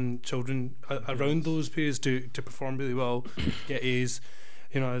put on children around those periods to perform really well, get A's.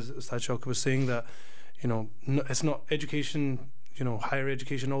 You know, as Sajid was saying, that, you know, it's not education, you know, higher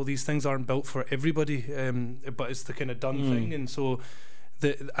education, all these things aren't built for everybody, but it's the kind of done thing. And so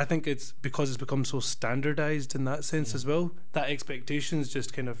I think it's because it's become so standardized in that sense as well, that expectations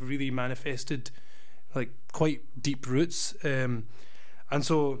just kind of really manifested, like, quite deep roots. And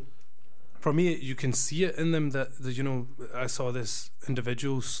so for me, you can see it in them that, you know, I saw this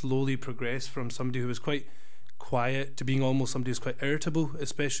individual slowly progress from somebody who was quite quiet to being almost somebody who's quite irritable,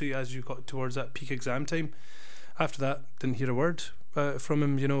 especially as you got towards that peak exam time. After that, didn't hear a word from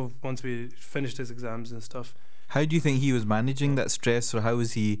him, you know, once we finished his exams and stuff. How do you think he was managing that stress, or how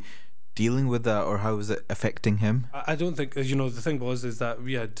was he dealing with that, or how was it affecting him? I don't think, you know, the thing is that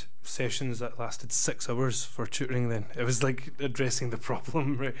we had sessions that lasted 6 hours for tutoring then. It was like addressing the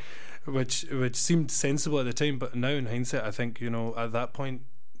problem, right? Which seemed sensible at the time, but now in hindsight, I think, you know, at that point,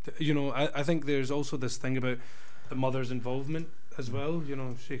 you know, I think there's also this thing about the mother's involvement as well. You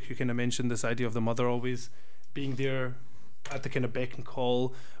know, Sheikh, you kind of mentioned this idea of the mother always being there at the kind of beck and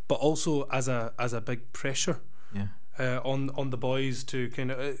call, but also as a big pressure. On the boys to kind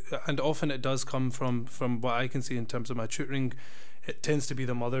of, and often it does come from what I can see in terms of my tutoring, it tends to be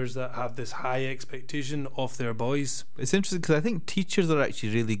the mothers that have this high expectation of their boys. It's interesting because I think teachers are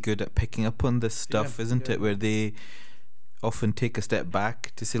actually really good at picking up on this stuff, isn't it? Where they often take a step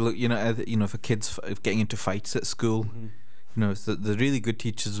back to say, look, if a kid's getting into fights at school, so the really good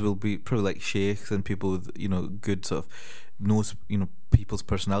teachers will be probably like sheikhs and people with, good sort of knows, people's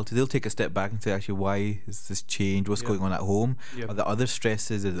personality. They'll take a step back and say, actually, why is this change? What's going on at home? Are there other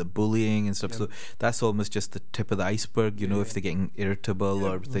stresses? Is it bullying and stuff? So that's almost just the tip of the iceberg, if they're getting irritable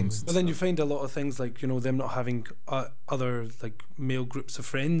or things. But then you find a lot of things like, them not having other like male groups of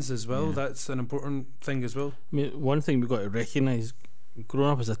friends as well. That's an important thing as well. I mean, one thing we've got to recognise,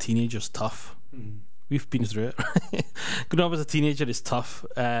 growing up as a teenager is tough. We've been through it. Growing up as a teenager is tough.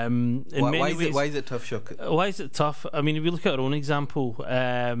 Why is it tough, Shock? Why is it tough? I mean, if we look at our own example,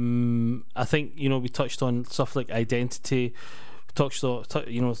 I think, we touched on stuff like identity, touched on,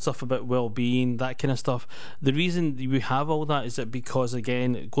 stuff about well-being, that kind of stuff. The reason we have all that is that because,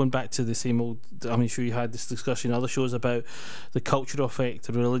 again, going back to the same old, I'm sure you had this discussion in other shows about the cultural effect,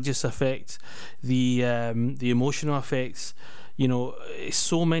 the religious effect, the emotional effects. It's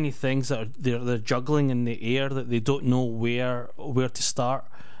so many things that they're juggling in the air that they don't know where to start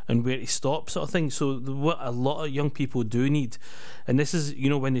and where to stop, sort of thing. So what a lot of young people do need, and this is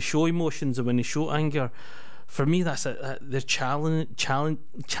when they show emotions and when they show anger, for me that's they're channeling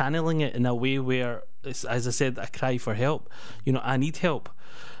it in a way where it's, as I said, a cry for help. I need help.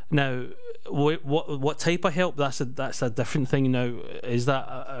 Now, what type of help? That's a different thing. Now, is that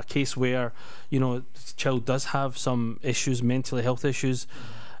a case where the child does have some issues, mental health issues,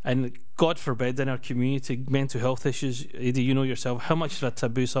 and God forbid in our community, mental health issues, Eddie, yourself how much of a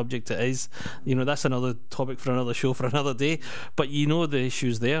taboo subject it is. That's another topic for another show for another day. But the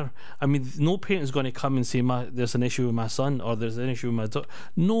issues there. I mean, no parent is going to come and say, there's an issue with my son or there's an issue with my daughter.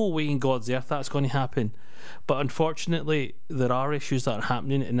 No way in God's earth that's going to happen. But unfortunately, there are issues that are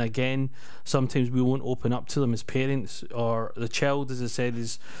happening, and again, sometimes we won't open up to them as parents, or the child, as I said,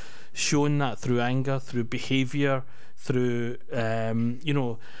 is shown that through anger, through behaviour, through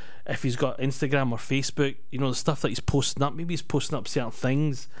if he's got Instagram or Facebook, the stuff that he's posting up. Maybe he's posting up certain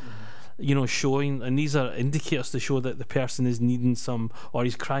things, showing, and these are indicators to show that the person is needing some, or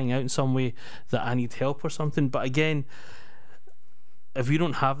he's crying out in some way that I need help or something. But again, if you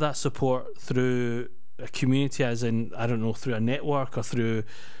don't have that support through a community, as in, I don't know, through a network or through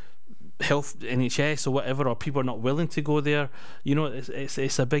health, NHS or whatever, or people are not willing to go there,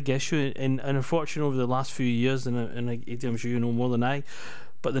 it's a big issue. And unfortunately, over the last few years, and I'm sure you know more than I,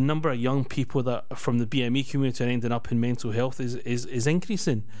 but the number of young people that are from the BME community are ending up in mental health is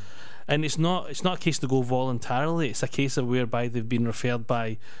increasing. And it's not a case to go voluntarily. It's a case of whereby they've been referred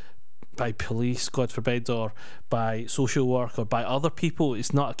by police, God forbid, or by social work or by other people.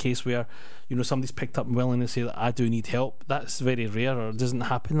 It's not a case where somebody's picked up and willing to say that I do need help. That's very rare, or it doesn't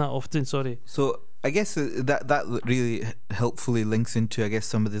happen that often. Sorry. So I guess that really helpfully links into, I guess,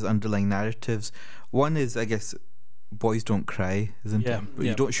 some of these underlying narratives. One is, I guess, boys don't cry, isn't it? But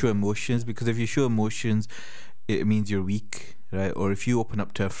you don't show emotions, because if you show emotions, it means you're weak, right? Or if you open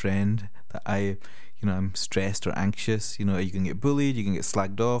up to a friend that I'm stressed or anxious, you can get bullied, you can get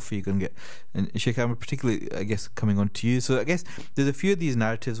slagged off, you can get, and Sheikh Amr, particularly, I guess, coming on to you. So I guess there's a few of these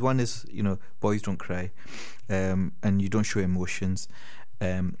narratives. One is, boys don't cry, and you don't show emotions,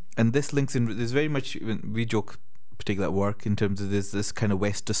 and this links in. There's very much, we joke, particularly at work, in terms of this kind of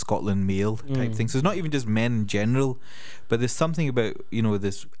West of Scotland male type thing. So it's not even just men in general, but there's something about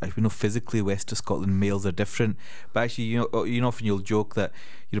this. Physically West of Scotland males are different, but actually often you'll joke that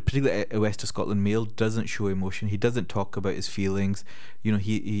particularly a West of Scotland male doesn't show emotion. He doesn't talk about his feelings.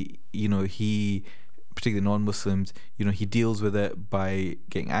 He particularly non-Muslims, he deals with it by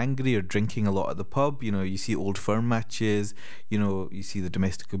getting angry or drinking a lot at the pub. You see Old Firm matches, you see the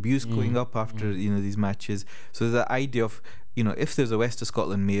domestic abuse going up after these matches. So there's that idea of if there's a West of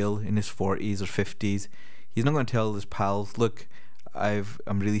Scotland male in his 40s or 50s, he's not going to tell his pals, look, I'm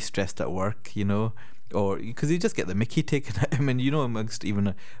really stressed at work, or because you just get the mickey taken at him. And amongst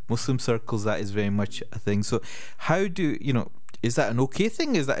even Muslim circles, that is very much a thing. So how do is that an okay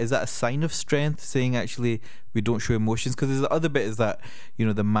thing? Is that a sign of strength, saying actually we don't show emotions? Because there's the other bit is that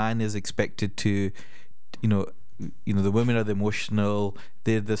the man is expected to the women are the emotional,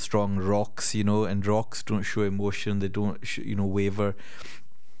 they're the strong rocks, and rocks don't show emotion, they don't waver.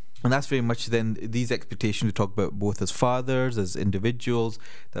 And that's very much then these expectations we talk about, both as fathers, as individuals,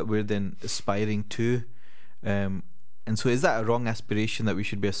 that we're then aspiring to. And so is that a wrong aspiration that we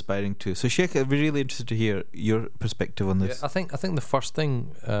should be aspiring to? So Sheikh, I'd be really interested to hear your perspective on this. I think the first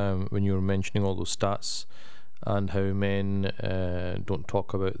thing, when you were mentioning all those stats and how men don't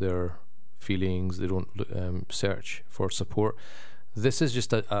talk about their feelings, they don't search for support, this is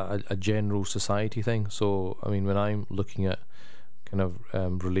just a general society thing. So I mean, when I'm looking at kind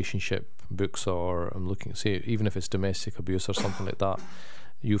of relationship books, or I'm looking, say, even if it's domestic abuse or something like that,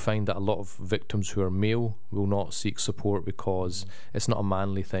 you find that a lot of victims who are male will not seek support because it's not a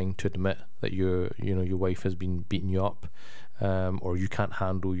manly thing to admit that your wife has been beating you up, or you can't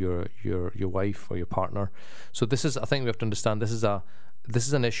handle your wife or your partner. So this is, I think we have to understand, this is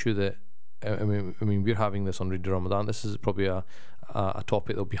an issue that I mean we're having this on Radio Ramadan. This is probably a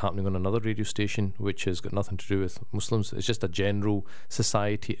topic that'll be happening on another radio station, which has got nothing to do with Muslims. It's just a general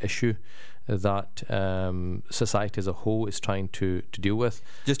society issue that society as a whole is trying to deal with.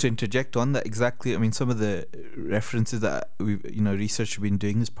 Just to interject on that, exactly. I mean, some of the references that research we've been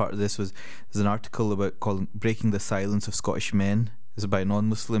doing as part of this there's an article about called "Breaking the Silence of Scottish Men." It's by a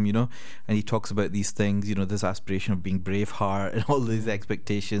non-Muslim, and he talks about these things, this aspiration of being Braveheart and all these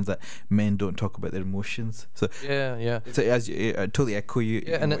expectations that men don't talk about their emotions. So yeah. So as I totally echo you.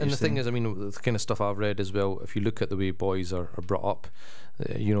 Yeah, and the thing is, I mean, the kind of stuff I've read as well. If you look at the way boys are brought up,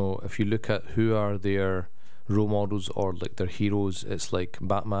 if you look at who are their role models or like their heroes, it's like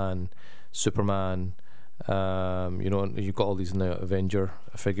Batman, Superman. You've got all these now Avenger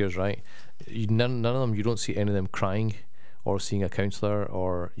figures, right? None of them. You don't see any of them crying or seeing a counsellor,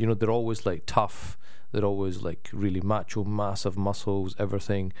 or they're always like tough, they're always like really macho, massive muscles,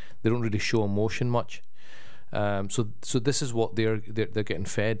 everything. They don't really show emotion much. So this is what they're getting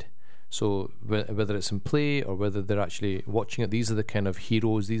fed. So whether it's in play or whether they're actually watching it, these are the kind of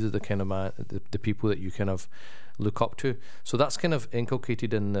heroes, these are the kind of the people that you kind of look up to. So that's kind of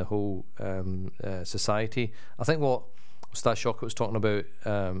inculcated in the whole society. I think what Ustaz Shaukat was talking about,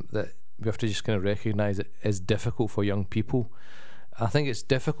 that we have to just kind of recognise it is difficult for young people. I think it's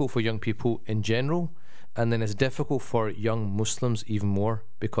difficult for young people in general, and then it's difficult for young Muslims even more,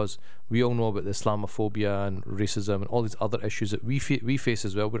 because we all know about the Islamophobia and racism and all these other issues that we face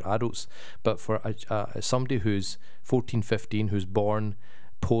as well. We're adults, but for somebody who's 14, 15, who's born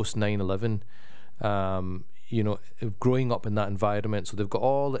post 9/11, growing up in that environment, so they've got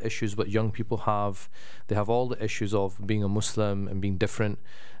all the issues what young people have. They have all the issues of being a Muslim and being different.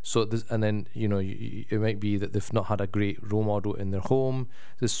 So it might be that they've not had a great role model in their home.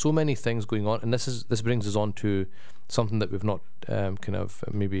 There's so many things going on, and this brings us on to something that we've not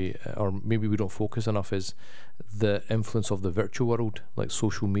maybe we don't focus enough, is the influence of the virtual world, like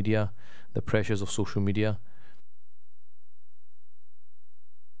social media, the pressures of social media.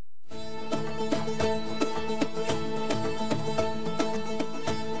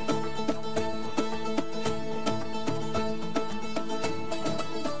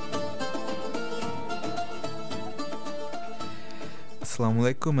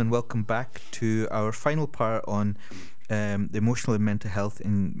 Assalamu alaikum, and welcome back to our final part on the emotional and mental health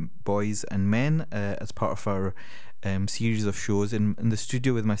in boys and men, as part of our series of shows. In the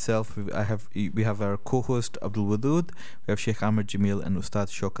studio with myself, we have our co-host Abdul Wadud, we have Sheikh Amr Jamil and Ustad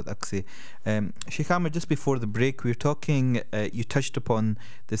Shaukat Aksi. Sheikh Amr, just before the break, we were talking, you touched upon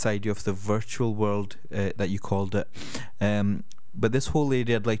this idea of the virtual world that you called it. But this whole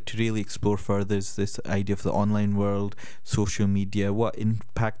area I'd like to really explore further is this idea of the online world, social media, what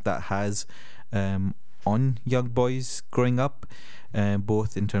impact that has on young boys growing up,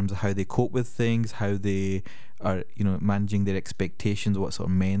 both in terms of how they cope with things, how they are managing their expectations, what sort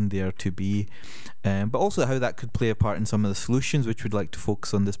of men they are to be, but also how that could play a part in some of the solutions, which we'd like to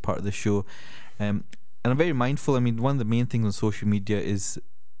focus on this part of the show. And I'm very mindful, I mean, one of the main things on social media is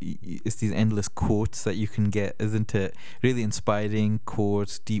these endless quotes that you can get, isn't it? Really inspiring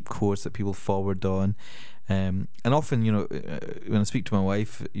quotes, deep quotes that people forward on. And often, when I speak to my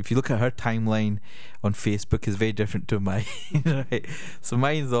wife, if you look at her timeline on Facebook, is very different to mine. Right? So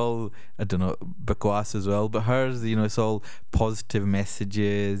mine's all, I don't know, bakwas as well, but hers, it's all positive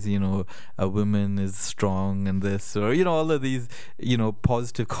messages, a woman is strong and this, or, all of these,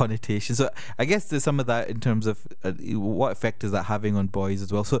 positive connotations. So I guess there's some of that in terms of what effect is that having on boys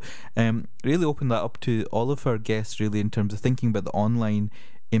as well. So really open that up to all of our guests, really, in terms of thinking about the online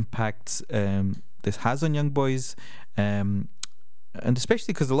impacts this has on young boys, and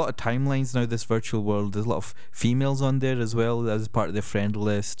especially because a lot of timelines now, this virtual world, there's a lot of females on there as well as part of their friend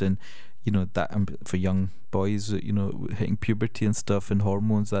list, and that for young boys, hitting puberty and stuff and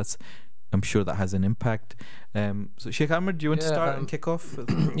hormones, I'm sure that has an impact. So Sheikh Amr, do you want to start and kick off?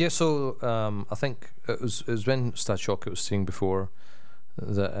 Yeah, so I think it was when Ustad Shaukat was saying before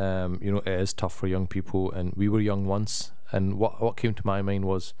that it is tough for young people, and we were young once, and what came to my mind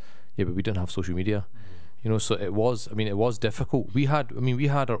was, yeah, but we didn't have social media, so it was difficult. We had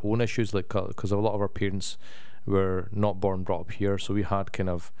our own issues, like, because a lot of our parents were not brought up here, so we had kind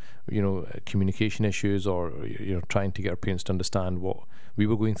of communication issues, or trying to get our parents to understand what we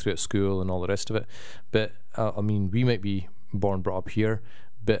were going through at school and all the rest of it. But we might be born, brought up here,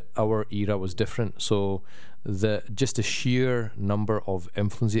 but our era was different. So the sheer number of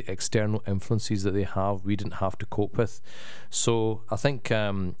influences, external influences that they have, we didn't have to cope with. So I think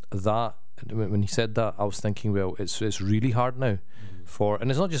that when he said that, I was thinking, well, it's really hard now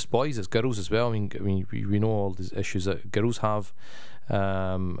and it's not just boys, it's girls as well. I mean, we know all these issues that girls have,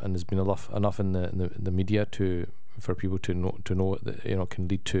 and there's been enough in the media for people to know that, you know, can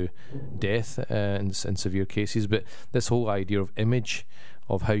lead to death in severe cases. But this whole idea of image,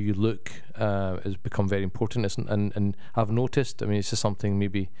 of how you look, has become very important. And I've noticed, I mean, it's just something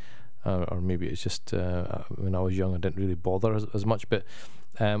maybe, or maybe it's just when I was young I didn't really bother as much, but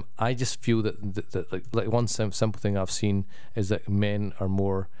I just feel that like one simple thing I've seen is that men are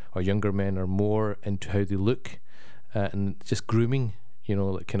more, or younger men are more into how they look, and just grooming, you know,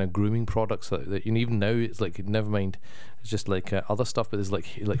 like kind of grooming products that you know, even now it's like, never mind, it's just like other stuff, but there's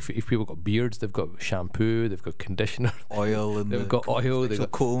like if people got beards, they've got shampoo, they've got conditioner, oil, and they've got oil, they've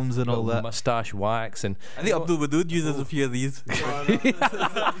got combs and all that, mustache wax, and I think Abdul Wadud uses a few of these. You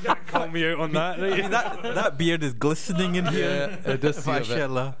can't call me out on that, right? I mean, that beard is glistening in here. Yeah, it does seem a bit.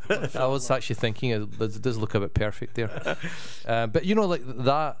 Mashallah. I was actually thinking it does look a bit perfect there, but you know, like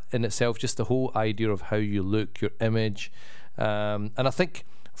that in itself, just the whole idea of how you look, your image, and I think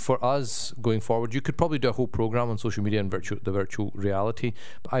for us going forward, you could probably do a whole program on social media and the virtual reality.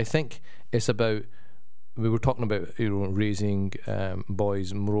 But I think it's about, we were talking about, you know, raising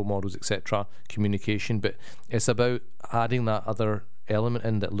boys, role models, etc., communication, but it's about adding that other element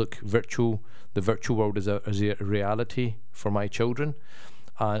in, that look, the virtual world is a reality for my children,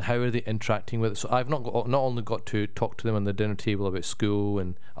 and how are they interacting with it. So I've not only got to talk to them on the dinner table about school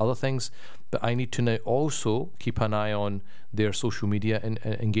and other things, but I need to now also keep an eye on their social media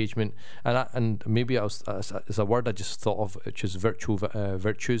engagement, and maybe it's a word I just thought of, which is virtual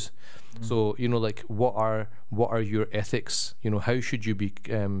virtues. So, you know, like what are your ethics? You know, how should you be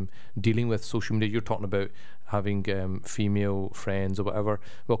dealing with social media? You're talking about having female friends or whatever.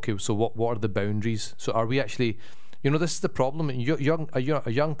 Okay, so what are the boundaries? So are we actually, you know, this is the problem.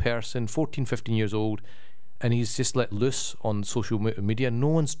 A young person, 14, 15 years old, and he's just let loose on social media. No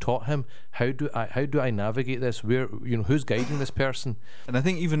one's taught him how do I navigate this? Where, you know, who's guiding this person? And I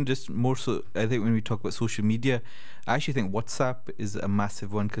think even just more so, I think when we talk about social media, I actually think WhatsApp is a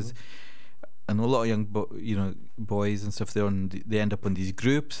massive one, because I know a lot of young boys and stuff, they end up on these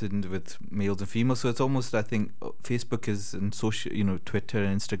groups and with males and females. So it's almost, I think Facebook is, and social, you know, Twitter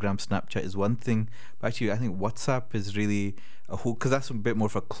and Instagram, Snapchat is one thing, but actually I think WhatsApp is really a whole, because that's a bit more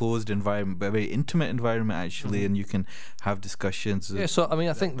of a closed environment, but a very intimate environment actually, and you can have discussions. Yeah, so I mean,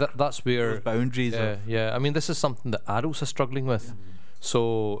 I think that's where boundaries. I mean, this is something that adults are struggling with.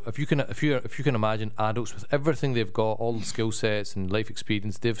 So if you can imagine adults with everything they've got, all the skill sets and life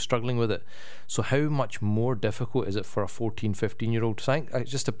experience, they're struggling with it. So how much more difficult is it for a 14, 15-year-old? So I think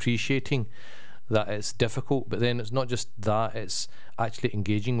just appreciating that it's difficult, but then it's not just that, it's actually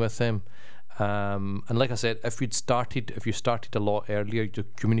engaging with them. And like I said, if you started a lot earlier, your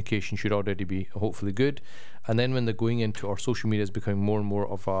communication should already be hopefully good. And then when they're going into, our social media is becoming more and more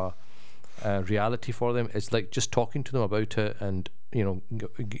of a reality for them, it's like just talking to them about it, and you know,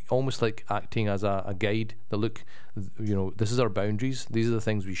 almost like acting as a guide. That look, you know, this is our boundaries. These are the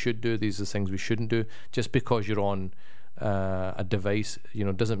things we should do. These are the things we shouldn't do. Just because you're on a device, you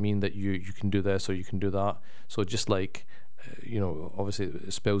know, doesn't mean that you can do this or you can do that. So just like, you know, obviously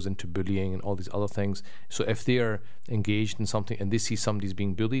it spills into bullying and all these other things. So if they are engaged in something and they see somebody's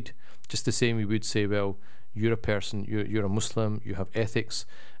being bullied, just the same we would say, well, you're a person, you're a Muslim, you have ethics.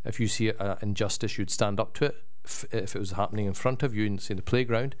 If you see an injustice, you'd stand up to it. If it was happening in front of you in, say, the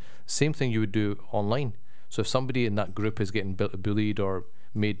playground, same thing you would do online. So if somebody in that group is getting bullied or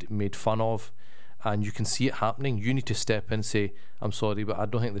made fun of, and you can see it happening, you need to step in and say, I'm sorry, but I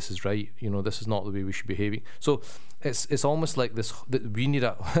don't think this is right. You know, this is not the way we should be behaving. So it's almost like this, that we need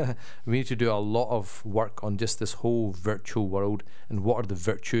to do a lot of work on just this whole virtual world, and what are the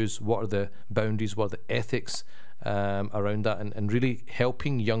virtues, what are the boundaries, what are the ethics around that, and really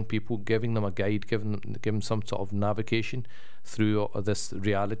helping young people, giving them a guide, giving them some sort of navigation through this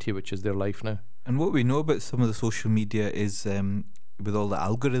reality which is their life now. And what we know about some of the social media is with all the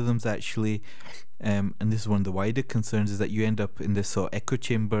algorithms actually, and this is one of the wider concerns, is that you end up in this sort of echo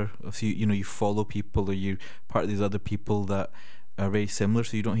chamber of you follow people, or you're part of these other people that are very similar,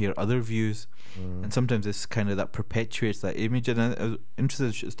 so you don't hear other views, and sometimes it's kind of that perpetuates that image. And I was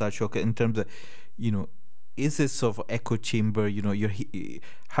interested to start Shaukat in terms of, you know, is this sort of echo chamber, you know,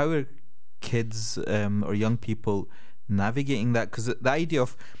 how are kids or young people navigating that? Because the idea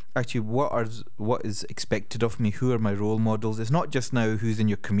of, actually what is expected of me, who are my role models. It's not just now who's in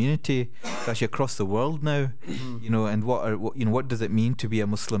your community, it's actually across the world now. You know, and what does it mean to be a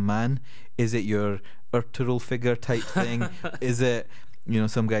Muslim man? Is it your Ertugrul figure type thing? Is it, you know,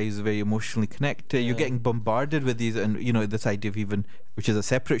 some guy who's very emotionally connected? You're getting bombarded with these, and you know, this idea of, even, which is a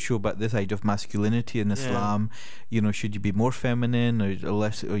separate show, but this idea of masculinity in Islam. You know, should you be more feminine or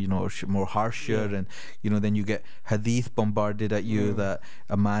less, or, you know, or more harsher? And you know, then you get hadith bombarded at you that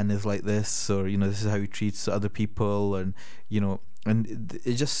a man is like this, or you know, this is how he treats other people, and you know, and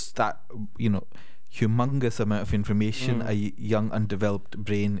it's just that, you know, humongous amount of information a young undeveloped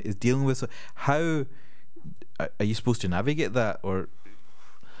brain is dealing with. So how are you supposed to navigate that? Or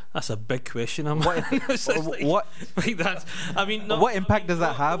that's a big question. What like that? I mean, what impact does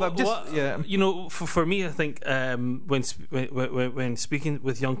that have? You know, for me, I think when speaking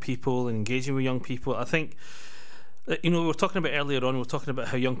with young people and engaging with young people, I think, you know, we were talking about earlier on. We were talking about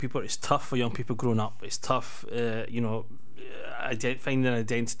how young people, it's tough for young people growing up. It's tough, you know, finding an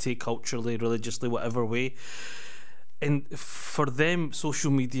identity culturally, religiously, whatever way. And for them,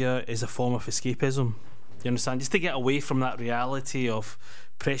 social media is a form of escapism. You understand? Just to get away from that reality of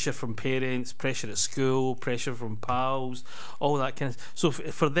pressure from parents, pressure at school, pressure from pals, all that kind of. So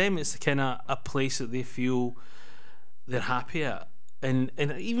for them, it's kind of a place that they feel they're happy at. And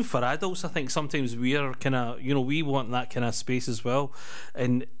even for adults, I think sometimes we are kind of, you know, we want that kind of space as well.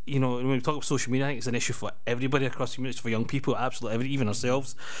 And, you know, when we talk about social media, I think it's an issue for everybody across the community. It's for young people, absolutely, even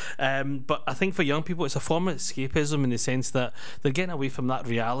ourselves. But I think for young people, it's a form of escapism in the sense that they're getting away from that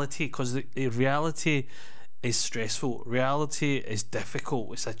reality, because the reality is stressful. Reality is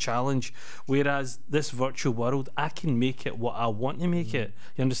difficult. It's a challenge. Whereas this virtual world, I can make it what I want to make it.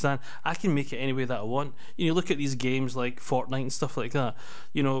 You understand? I can make it any way that I want. You know, look at these games like Fortnite and stuff like that.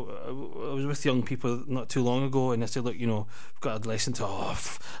 You know, I was with young people not too long ago, and I said, look, you know, we've got to listen to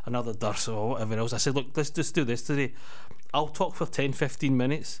another Durs or whatever else. I said, look, let's just do this today. I'll talk for 10-15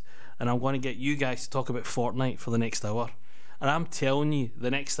 minutes, and I'm going to get you guys to talk about Fortnite for the next hour. And I'm telling you,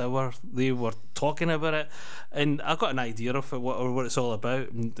 the next hour they were talking about it, and I got an idea of it, what it's all about,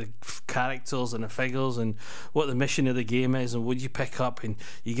 and the characters and the figures, and what the mission of the game is, and what you pick up, and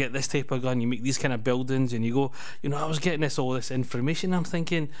you get this type of gun, you make these kind of buildings, and you go, you know, I was getting all this information. I'm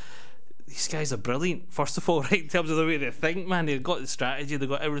thinking, these guys are brilliant, first of all, right, in terms of the way they think, man. They've got the strategy, they've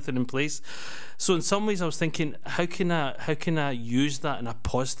got everything in place. So in some ways I was thinking, how can I use that in a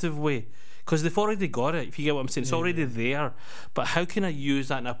positive way? Because they've already got it, if you get what I'm saying. It's already there. But how can I use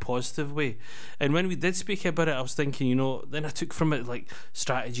that in a positive way? And when we did speak about it, I was thinking, you know, then I took from it like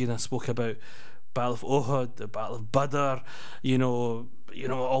strategy, and I spoke about Battle of Uhud, the Battle of Badr, you know,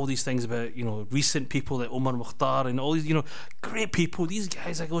 all these things about, you know, recent people like Omar Mukhtar and all these, you know, great people. These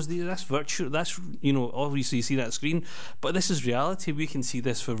guys, I goes, that's virtue, that's, you know, obviously you see that screen, but this is reality. We can see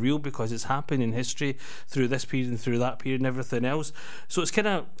this for real because it's happened in history through this period and through that period and everything else. So it's kind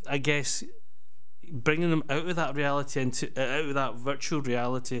of, I guess, bringing them out of that reality out of that virtual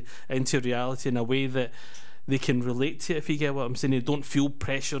reality into reality in a way that they can relate to it, if you get what I'm saying. They don't feel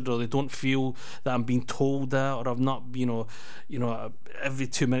pressured, or they don't feel that I'm being told that, or I'm not, you know, every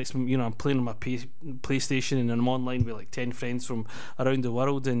 2 minutes, you know, I'm playing on my PlayStation and I'm online with like 10 friends from around the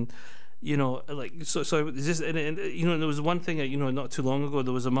world, and you know, like so it's just, and you know, there was one thing that, you know, not too long ago,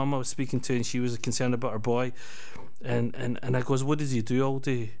 there was a mum I was speaking to, and she was concerned about her boy, and I goes, what does he do all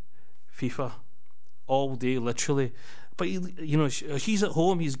day? FIFA, all day, literally. But you know, he's at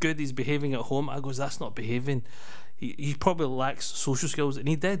home, he's good, he's behaving at home. I goes, that's not behaving. He probably lacks social skills, and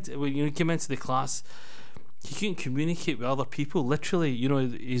he did. When he came into the class, he couldn't communicate with other people. Literally, you know,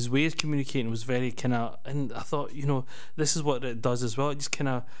 his way of communicating was very kind of. And I thought, you know, this is what it does as well. It just kind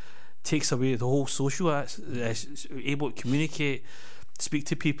of takes away the whole social able to communicate, speak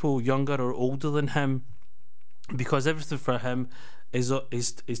to people younger or older than him, because everything for him is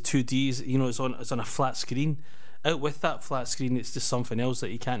 2D. You know, it's on a flat screen. Out with that flat screen, it's just something else that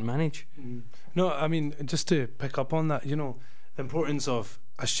you can't manage. No, I mean, just to pick up on that, you know, the importance of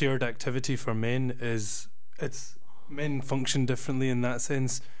a shared activity for men is, it's men function differently in that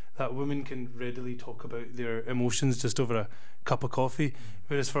sense, that women can readily talk about their emotions just over a cup of coffee,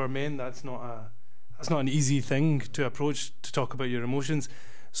 whereas for men that's not an easy thing to approach, to talk about your emotions.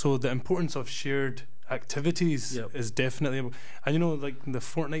 So the importance of shared activities is definitely, and you know, like the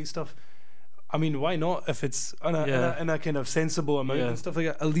Fortnite stuff, I mean, why not? If it's in a kind of sensible amount and stuff like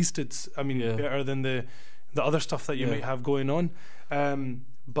that, at least it's, I mean, better than the other stuff that you might have going on.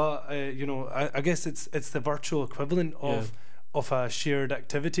 But you know, I guess it's the virtual equivalent of a shared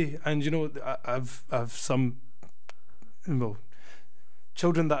activity. And you know, I've some, well,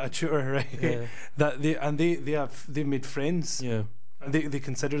 children that I tutor, right? That they've made friends. And they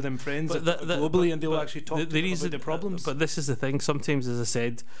consider them friends But globally, and they'll actually talk to them reason, about the problems. But this is the thing. Sometimes, as I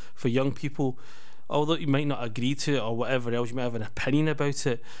said, for young people, although you might not agree to it or whatever else, you might have an opinion about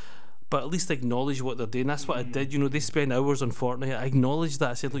it, but at least acknowledge what they're doing. That's what I did. They spend hours on Fortnite. I acknowledged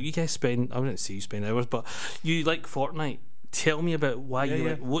that. I said, look, you guys spend, I wouldn't say you spend hours, but you like Fortnite. Tell me about why you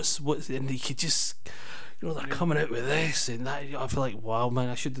like what's, and you could just, they're coming out with this and that. I feel like, wow, man,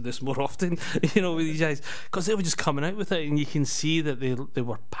 I should do this more often, with these guys, because they were just coming out with it, and you can see that they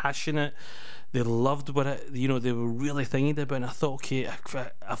were passionate. They loved what it, they were really thinking about it. And I thought, okay,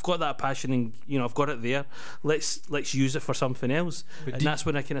 I've got that passion, and I've got it there. Let's use it for something else. And that's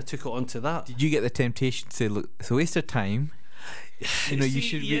when I kind of took it onto that. Did you get the temptation to say, look, it's a waste of time? You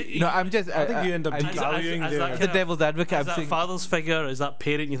should be. I'm just. I think you end up devaluing the devil's advocate. As that father's figure, as that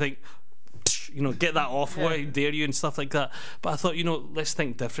parent, you think, get that off. Why dare you and stuff like that. But I thought, let's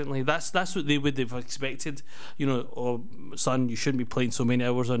think differently. That's what they would have expected. Oh, son, you shouldn't be playing so many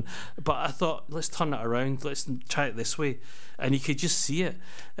hours on. But I thought, let's turn it around. Let's try it this way. And you could just see it.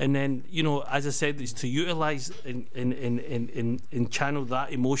 And then, as I said, it's to utilise and channel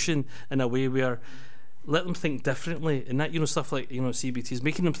that emotion in a way where let them think differently, and that stuff like CBT is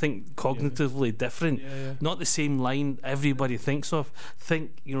making them think cognitively different, not the same line everybody thinks of.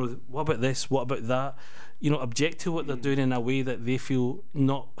 Think, what about this? What about that? Object to what they're doing in a way that they feel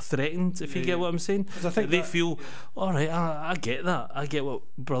not threatened. If you get what I'm saying, I think they feel, all right, I get that. I get what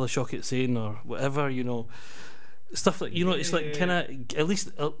Brother Shockett's saying or whatever. Stuff like it's like kind of at least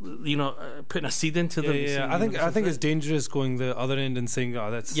putting a seed into them. I think it's dangerous going the other end and saying,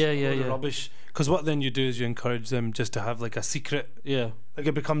 oh, that's rubbish. Because what then you do is you encourage them just to have like a secret. Like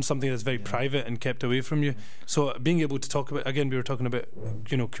it becomes something that's very private and kept away from you. So being able to talk about, again, we were talking about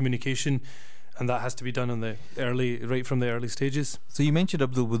communication, and that has to be done right from the early stages. So you mentioned,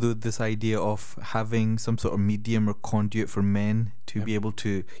 Abdul Wadud, this idea of having some sort of medium or conduit for men to be able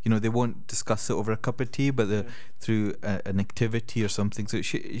to, they won't discuss it over a cup of tea, but through an activity or something. So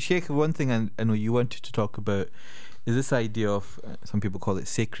Sheikh, one thing I know you wanted to talk about is this idea of, some people call it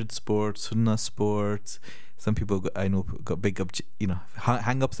sacred sports, sunnah sports. Some people got big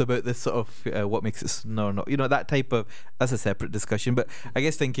hang-ups about this sort of what makes it sunnah or not. That type of, that's a separate discussion. But I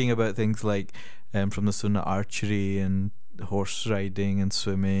guess thinking about things like from the sunnah, archery and horse riding and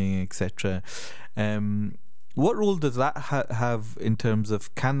swimming, etc. What role does that have in terms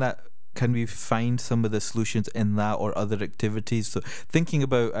of, can we find some of the solutions in that or other activities? So thinking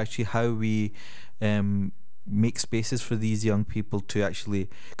about actually how we make spaces for these young people to actually,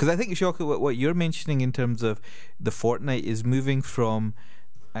 because I think, Shocka, what you're mentioning in terms of the Fortnite is moving from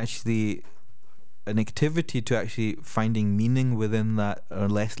actually an activity to actually finding meaning within that, or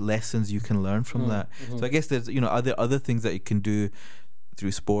lessons you can learn from that. So I guess there's other things that you can do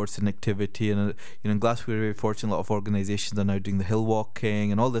through sports and activity, and in Glasgow we're very fortunate, a lot of organisations are now doing the hill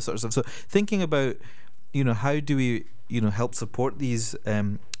walking and all this sort of stuff. So thinking about how do we help support these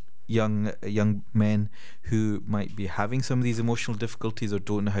young men who might be having some of these emotional difficulties or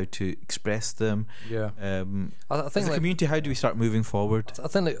don't know how to express them. I think as a community, how do we start moving forward? I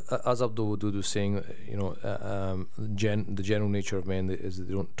think, as Abdul Wadud was saying, the general nature of men is that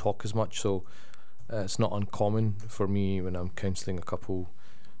they don't talk as much. So it's not uncommon for me when I'm counselling a couple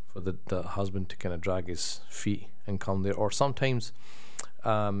for the husband to kind of drag his feet and come there, or sometimes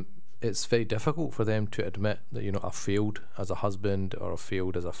it's very difficult for them to admit that I failed as a husband or I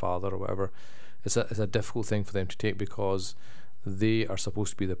failed as a father or whatever. It's a difficult thing for them to take, because they are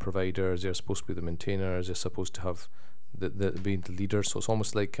supposed to be the providers, they're supposed to be the maintainers, they're supposed to have being the leaders. So it's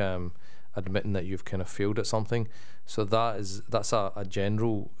almost like admitting that you've kind of failed at something. So that's a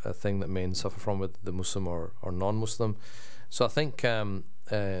general thing that men suffer from, with the Muslim or non-Muslim. So I think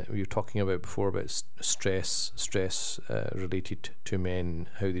we were talking about before about stress related to men,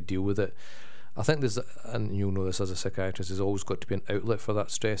 how they deal with it. I think there's, and you'll know this as a psychiatrist, there's always got to be an outlet for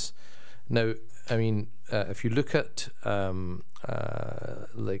that stress. Now, I mean, if you look at some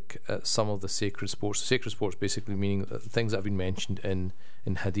of the sacred sports basically meaning things that have been mentioned in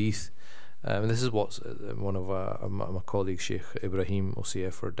hadith. And this is what one of my colleagues, Sheikh Ibrahim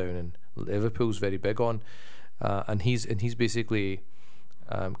Osiefer down in Liverpool, is very big on, and he's basically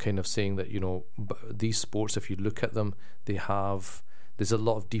kind of saying that these sports, if you look at them, there's a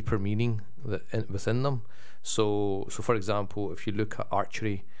lot of deeper meaning within them. So for example, if you look at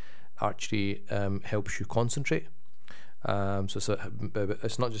archery helps you concentrate. So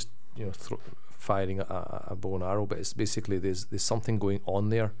it's not just firing a bow and arrow, but it's basically there's something going on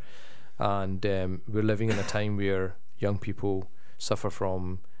there. And we're living in a time where young people suffer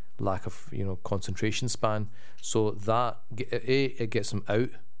from lack of concentration span. So that it gets them out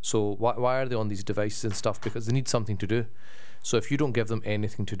So why are they on these devices and stuff? Because they need something to do. So if you don't give them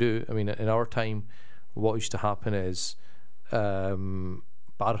anything to do, I mean, in our time, what used to happen is,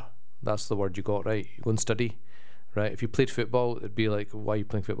 bar, that's the word you got, right? You go and study, right? If you played football, it'd be like, why are you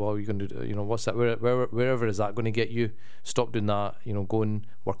playing football? You're going to do, what's that? Wherever is that going to get you? Stop doing that. Go and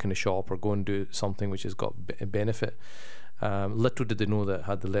work in a shop or go and do something which has got benefit. Little did they know that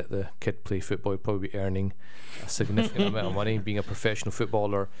had they let the kid play football, he'd probably be earning a significant amount of money, being a professional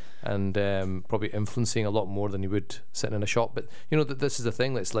footballer, and probably influencing a lot more than he would sitting in a shop. But this is the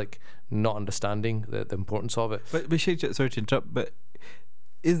thing that's like not understanding the importance of it. But Sheikh, sorry to interrupt, but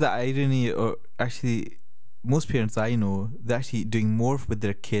is that irony, or actually most parents I know, they're actually doing more with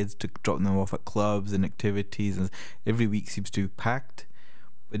their kids to drop them off at clubs and activities, and every week seems to be packed.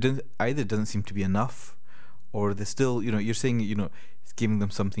 It doesn't seem to be enough. Or they still, you're saying, it's giving them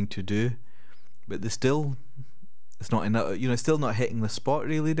something to do, but it's not enough. It's still not hitting the spot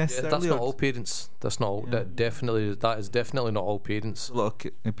really necessarily. Yeah, that's not all parents. That's not all. Yeah. That is definitely not all parents. A lot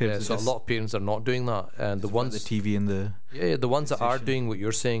of parents. So a lot of parents are not doing that, and the ones the TV and the the ones that are doing what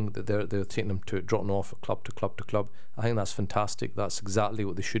you're saying, that they're taking them to dropping them off at club to club to club. I think that's fantastic. That's exactly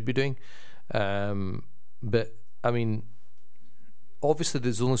what they should be doing. But I mean, obviously,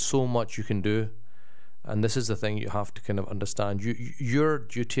 there's only so much you can do. And this is the thing you have to kind of understand. Your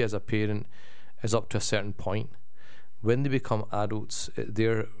duty as a parent is up to a certain point. When they become adults,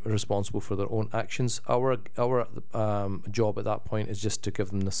 they're responsible for their own actions. Our job at that point is just to give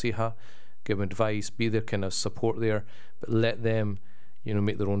them nasiha, give them advice, be their kind of support there, but let them,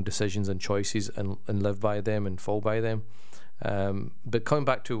 make their own decisions and choices and live by them and fall by them. But coming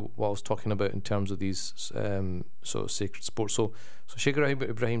back to what I was talking about in terms of these sort of sacred sports, so Sheikh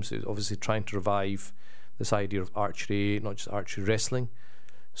Ibrahim is obviously trying to revive this idea of archery, not just archery, wrestling.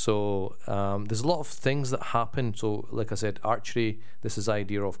 So there's a lot of things that happen. So like I said, archery, this is the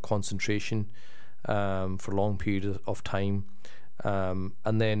idea of concentration for long periods of time,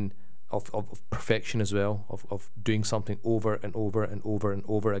 and then of perfection as well, of doing something over and over and over and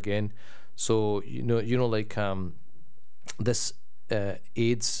over again. So like this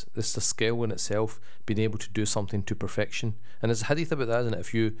aids, this is a skill in itself, being able to do something to perfection. And there's a hadith about that, isn't it?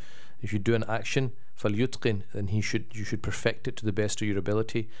 If you do an action, فَلْيُتْقِنْ, then you should perfect it to the best of your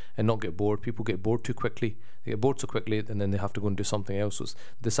ability and not get bored. People get bored too quickly. They get bored so quickly and then they have to go and do something else. So it's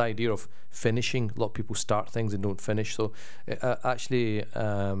this idea of finishing. A lot of people start things and don't finish. So it actually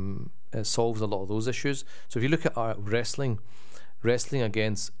it solves a lot of those issues. So if you look at wrestling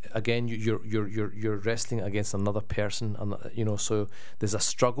against, again, you're wrestling against another person, and so there's a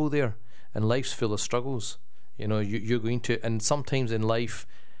struggle there, and life's full of struggles. You're going to, and sometimes in life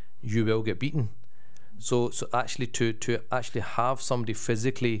you will get beaten. So actually to actually have somebody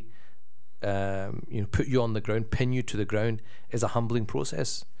physically put you on the ground, pin you to the ground, is a humbling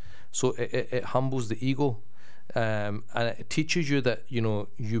process. So it humbles the ego, and it teaches you that you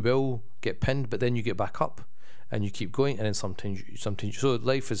will get pinned, but then you get back up and you keep going, and then sometimes so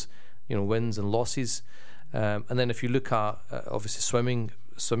life is wins and losses. And then if you look at obviously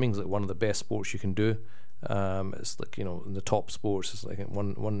swimming's like one of the best sports you can do. It's like in the top sports, it's like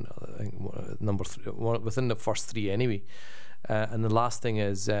number 3, within the first 3 anyway. And the last thing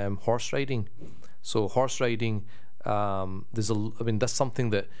is horse riding. So horse riding, that's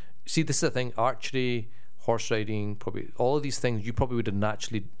something that, see, this is the thing, archery, horse riding, probably all of these things you probably would have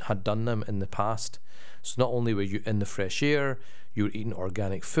naturally had done them in the past. So not only were you in the fresh air, you were eating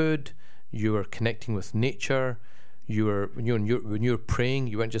organic food, you were connecting with nature. When you were praying,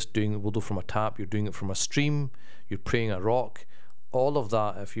 you weren't just doing wudu from a tap, you're doing it from a stream, you're praying a rock. All of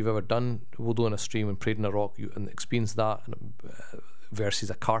that, if you've ever done wudu in a stream and prayed in a rock, and experienced that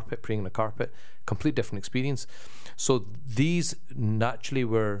versus a carpet, praying in a carpet, complete different experience. So these naturally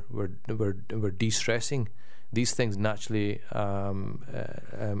were de-stressing. These things naturally allow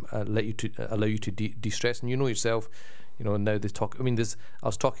you to de-stress, and yourself. Now they talk. I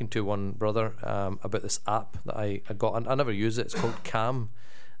was talking to one brother about this app that I got, and I never use it. It's called Calm,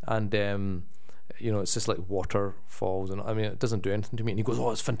 and it's just like waterfalls, and it doesn't do anything to me. And he goes,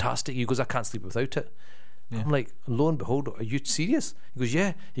 "Oh, it's fantastic." He goes, "I can't sleep without it." Yeah. I'm like, lo and behold, are you serious? He goes,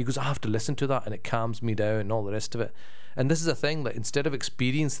 "Yeah." He goes, "I have to listen to that, and it calms me down, and all the rest of it." And this is a thing, like, instead of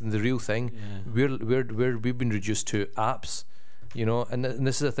experiencing the real thing, we've been reduced to apps, And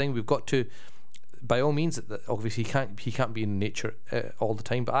this is the thing, we've got to. By all means, obviously he can't be in nature all the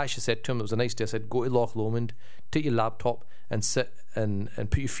time. But I actually said to him, it was a nice day, I said, go to Loch Lomond, take your laptop and sit and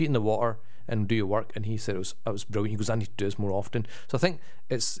put your feet in the water and do your work. And he said it was brilliant. He goes, I need to do this more often. So I think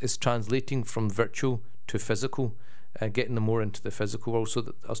it's translating from virtual to physical. getting them more into the physical world.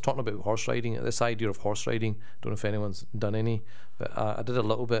 So I was talking about horse riding, this idea of horse riding. Don't know if anyone's done any, but I did a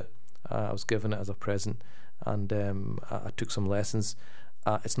little bit. I was given it as a present, and I took some lessons.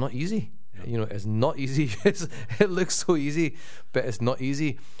 It's not easy. It's not easy. It looks so easy, but it's not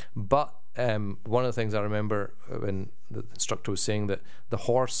easy. But one of the things I remember when the instructor was saying that the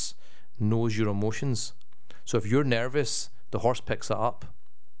horse knows your emotions. So if you're nervous, the horse picks it up.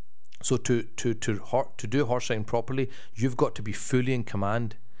 So to do horse riding properly, you've got to be fully in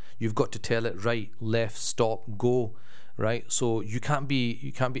command. You've got to tell it right, left, stop, go. Right, so you can't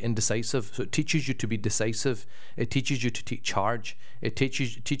be indecisive. So it teaches you to be decisive. It teaches you to take charge. It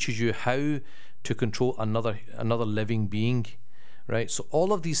teaches you how to control another living being. Right, so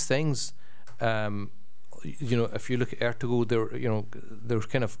all of these things, if you look at Ertugrul, they were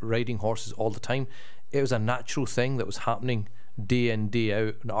kind of riding horses all the time. It was a natural thing that was happening day in, day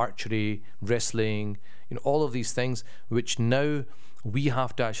out. Archery, wrestling, all of these things, which now we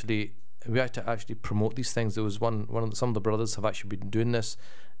have to actually promote these things. There was some of the brothers have actually been doing this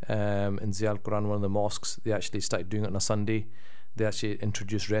in Zia Al Quran, one of the mosques. They actually started doing it on a Sunday. They actually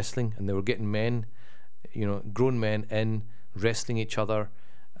introduced wrestling, and they were getting men, grown men in wrestling each other.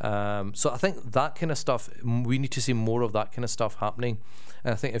 So I think that kind of stuff, we need to see more of that kind of stuff happening.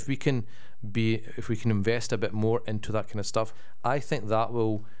 And I think if we can invest a bit more into that kind of stuff, I think that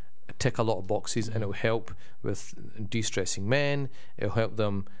will tick a lot of boxes, and it will help with de-stressing men. It'll help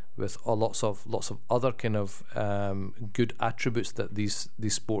them with lots of other kind of good attributes that these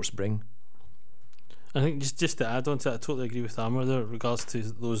sports bring. I think just to add on to that, I totally agree with Amr there in regards to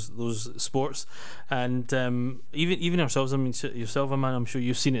those sports, and even ourselves. I mean, yourself, man, I'm sure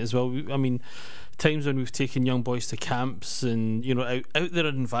you've seen it as well. I mean, times when we've taken young boys to camps and out their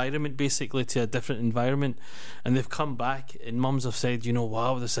environment, basically to a different environment, and they've come back and mums have said,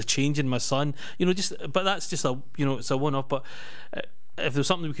 wow, there's a change in my son. But that's just it's a one-off. But if there's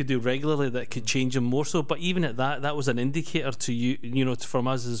something we could do regularly that could change him more so, but even at that was an indicator to you, from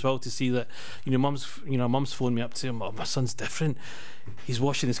us as well, to see that mum's phoned me up to him, my son's different, he's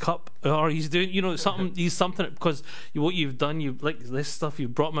washing his cup, or he's doing something, he's something, because what you've done, you like this stuff,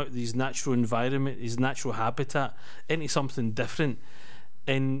 you've brought him out of his natural environment, his natural habitat, into something different.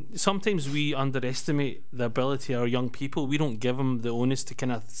 And sometimes we underestimate the ability of our young people. We don't give them the onus to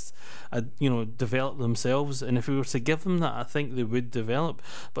kind of develop themselves, and if we were to give them that, I think they would develop.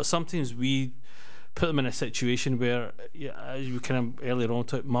 But sometimes we put them in a situation where, as you kind of earlier on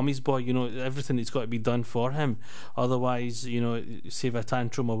talked, mummy's boy, everything that's got to be done for him, otherwise, save a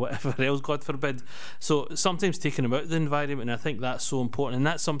tantrum or whatever else, God forbid. So sometimes taking him out of the environment, and I think that's so important, and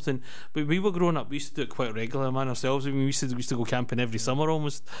that's something. But we were growing up, we used to do it quite regularly, man, ourselves. I mean, we used to go camping every summer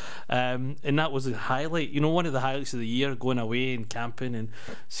almost, and that was a highlight. One of the highlights of the year, going away and camping and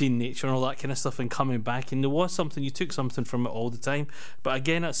seeing nature and all that kind of stuff, and coming back. And there was something, you took something from it all the time. But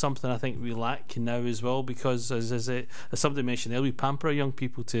again, that's something I think we lack now as well, because as somebody mentioned earlier, we pamper our young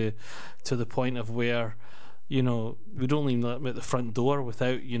people to the point of where we don't leave them at the front door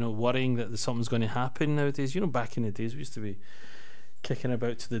without worrying that something's going to happen nowadays. Back in the days we used to be kicking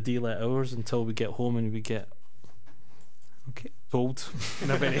about to the daylight hours until we get home, and we get told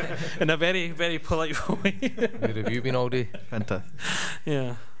in a very very polite way. Where have you been all day? Fantastic.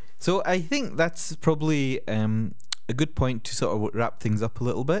 Yeah. So I think that's probably a good point to sort of wrap things up a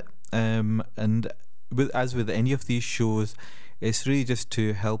little bit. And as with any of these shows, it's really just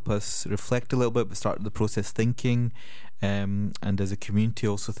to help us reflect a little bit, but start the process thinking, and as a community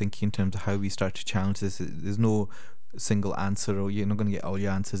also thinking in terms of how we start to challenge this. There's no single answer, or you're not going to get all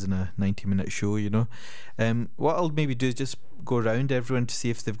your answers in a 90-minute show, What I'll maybe do is just go around everyone to see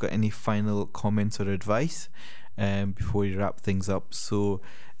if they've got any final comments or advice before we wrap things up. So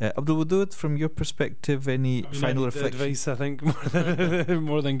Abdul Wadud, from your perspective, any final reflection? Advice, I think,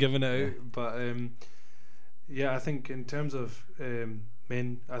 more than giving it out. But I think in terms of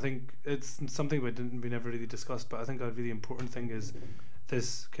men, I think it's something we never really discussed, but I think a really important thing is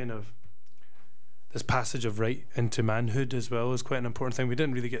this passage of right into manhood as well is quite an important thing. We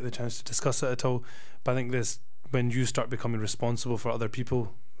didn't really get the chance to discuss it at all, but I think when you start becoming responsible for other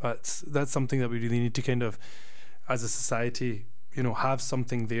people, that's something that we really need to kind of, as a society, have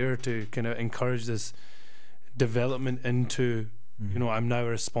something there to kind of encourage this development into I'm now a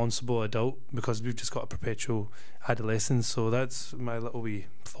responsible adult, because we've just got a perpetual adolescence. So that's my little wee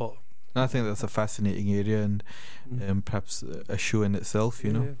thought. I think that's a fascinating area, and perhaps a show in itself,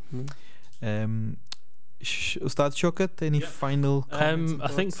 Ustad Shaukat, any final comments? I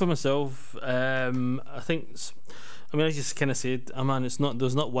think for myself, I just kind of said, there's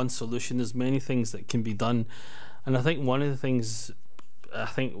not one solution. There's many things that can be done, and I think one of the things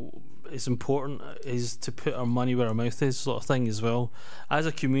is important is to put our money where our mouth is, sort of thing as well. As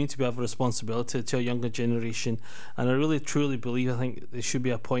a community, we have a responsibility to a younger generation, and I really truly believe, I think there should be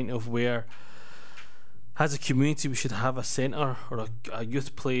a point of where, as a community, we should have a centre or a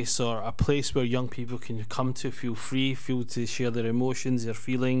youth place or a place where young people can come to feel free, feel to share their emotions, their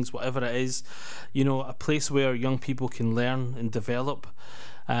feelings, whatever it is. You know, a place where young people can learn and develop.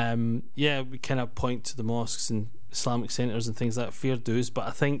 We kind of point to the mosques and Islamic centres and things like fair dues, but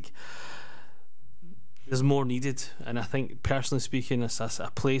I think there's more needed, and I think, personally speaking, it's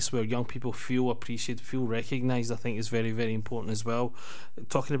a place where young people feel appreciated, feel recognised, I think is very, very important as well.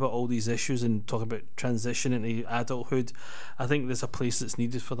 Talking about all these issues and talking about transition into adulthood, I think there's a place that's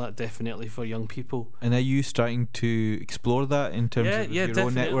needed for that, definitely, for young people. And are you starting to explore that in terms of your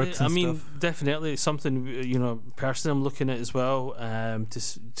own networks and stuff? Definitely. It's something, you know, personally I'm looking at as well,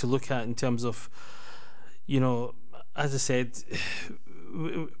 to look at in terms of, you know, as I said,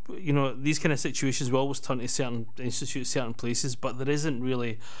 you know, these kind of situations we always turn to certain institutes, certain places, but there isn't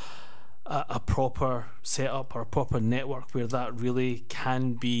really a proper setup or a proper network where that really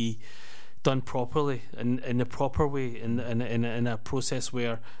can be done properly and in a proper way, in a process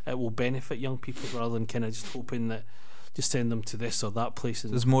where it will benefit young people, rather than kind of just hoping that just send them to this or that place.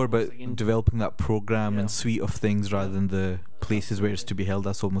 It's more about developing that program and suite of things rather than the places where it's to be held.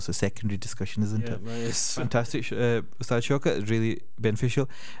 That's almost a secondary discussion, isn't it? Yes. Fantastic, Ustad Shaukat. It's really beneficial.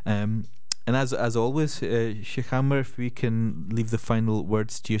 And as always, Sheikh Ammar, if we can leave the final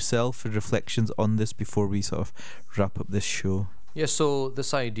words to yourself for reflections on this before we sort of wrap up this show. Yeah, so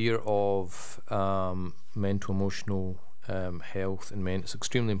this idea of mental emotional health in men is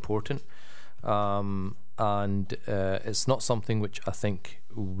extremely important. And it's not something which I think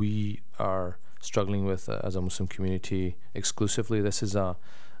we are struggling with as a Muslim community exclusively. This is a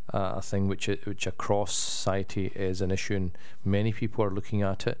thing which across society is an issue, and many people are looking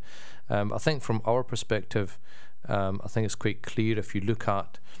at it. I think from our perspective, I think it's quite clear if you look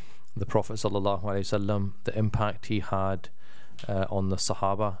at the Prophet ﷺ, the impact he had on the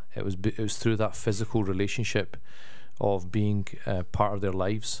Sahaba. It was through that physical relationship of being part of their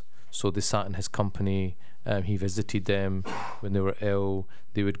lives. So they sat in his company. He visited them when they were ill.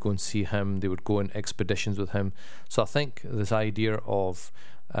 They would go and see him. They would go on expeditions with him. So I think this idea of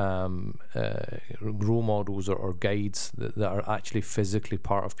role models or guides that are actually physically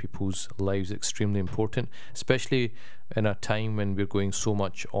part of people's lives is extremely important, especially in a time when we're going so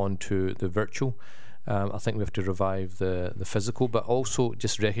much onto the virtual. I think we have to revive the physical, but also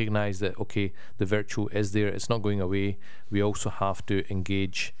just recognise that, okay, the virtual is there. It's not going away. We also have to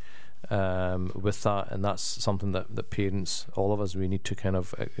engage with that, and that's something that parents, all of us, we need to kind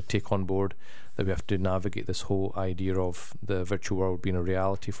of take on board, that we have to navigate this whole idea of the virtual world being a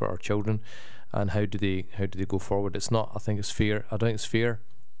reality for our children, and how do they go forward. It's not, I don't think it's fair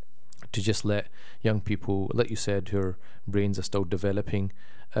to just let young people, like you said, whose brains are still developing,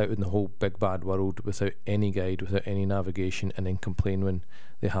 out in the whole big bad world without any guide, without any navigation, and then complain when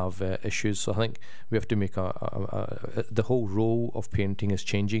they have issues. So I think we have to make the whole role of parenting is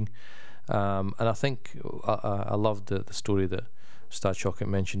changing, and I think I loved the story that Ustad Shaukat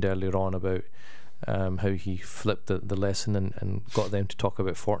mentioned earlier on about how he flipped the lesson and got them to talk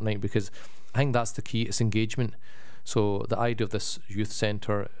about Fortnite, because I think that's the key. It's engagement. So the idea of this youth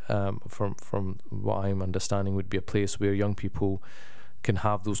centre, from what I'm understanding, would be a place where young people can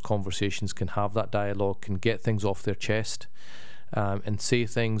have those conversations, can have that dialogue, can get things off their chest, and say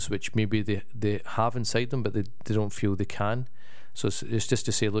things which maybe they have inside them but they don't feel they can. So it's just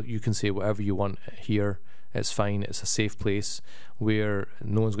to say, look, you can say whatever you want here, it's fine, it's a safe place where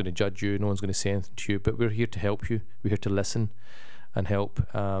no one's going to judge you, no one's going to say anything to you, but we're here to help you, we're here to listen and help.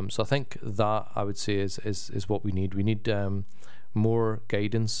 So I think that, I would say, is what we need. We need more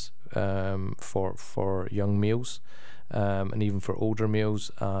guidance for young males, and even for older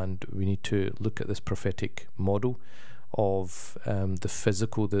males, and we need to look at this prophetic model of the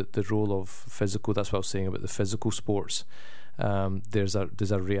physical, the role of physical. That's what I was saying about the physical sports. There's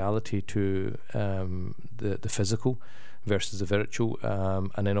a reality to the physical versus the virtual,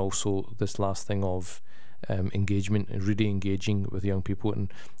 and then also this last thing of engagement and really engaging with young people.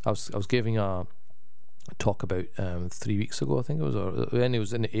 And I was giving a talk about 3 weeks ago, I think it was, or it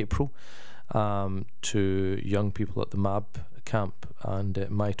was in April, to young people at the MAB camp, and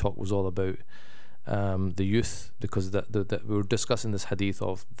my talk was all about the youth, because we were discussing this hadith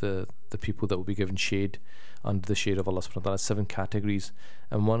of the people that will be given shade under the shade of Allah subhanahu wa ta'ala, 7 categories,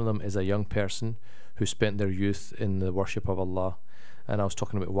 and one of them is a young person who spent their youth in the worship of Allah. And I was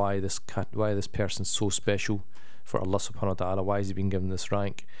talking about why this person's so special for Allah subhanahu wa ta'ala, why is he being given this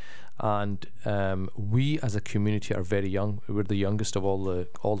rank. and we as a community are very young. We're the youngest of all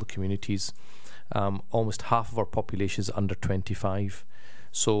the communities. Almost half of our population is under 25.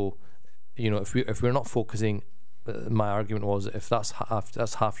 So, if we're not focusing, my argument was, if that's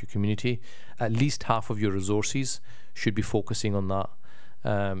half your community, at least half of your resources should be focusing on that.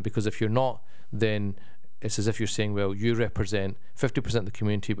 Because if you're not, then it's as if you're saying, well, you represent 50% of the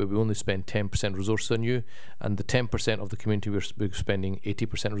community, but we only spend 10% resources on you, and the 10% of the community we're spending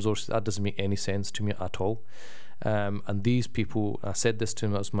 80% resources. That doesn't make any sense to me at all. And these people, I said this to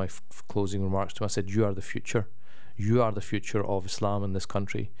them, that was my closing remarks to them. I said, you are the future. You are the future of Islam in this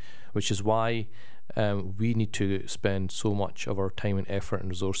country, which is why we need to spend so much of our time and effort and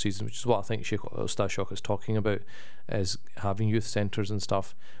resources, which is what I think Ustaz Shaukat is talking about, is having youth centres and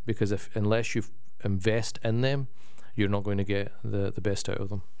stuff, because unless you invest in them, you're not going to get the best out of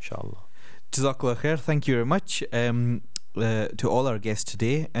them, inshallah. Jazakallah khair. Thank you very much to all our guests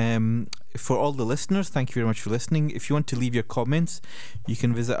today. For all the listeners, thank you very much for listening. If you want to leave your comments, you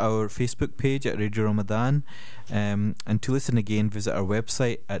can visit our Facebook page at Radio Ramadan, and to listen again, visit our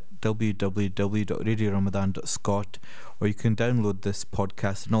website at www.radioramadan.scot, or you can download this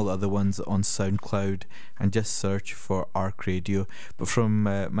podcast and all the other ones on SoundCloud and just search for ARC Radio. But from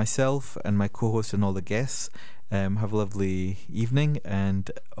myself and my co-host and all the guests, have a lovely evening,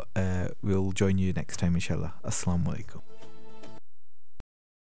 and we'll join you next time, inshallah. Assalamu alaikum.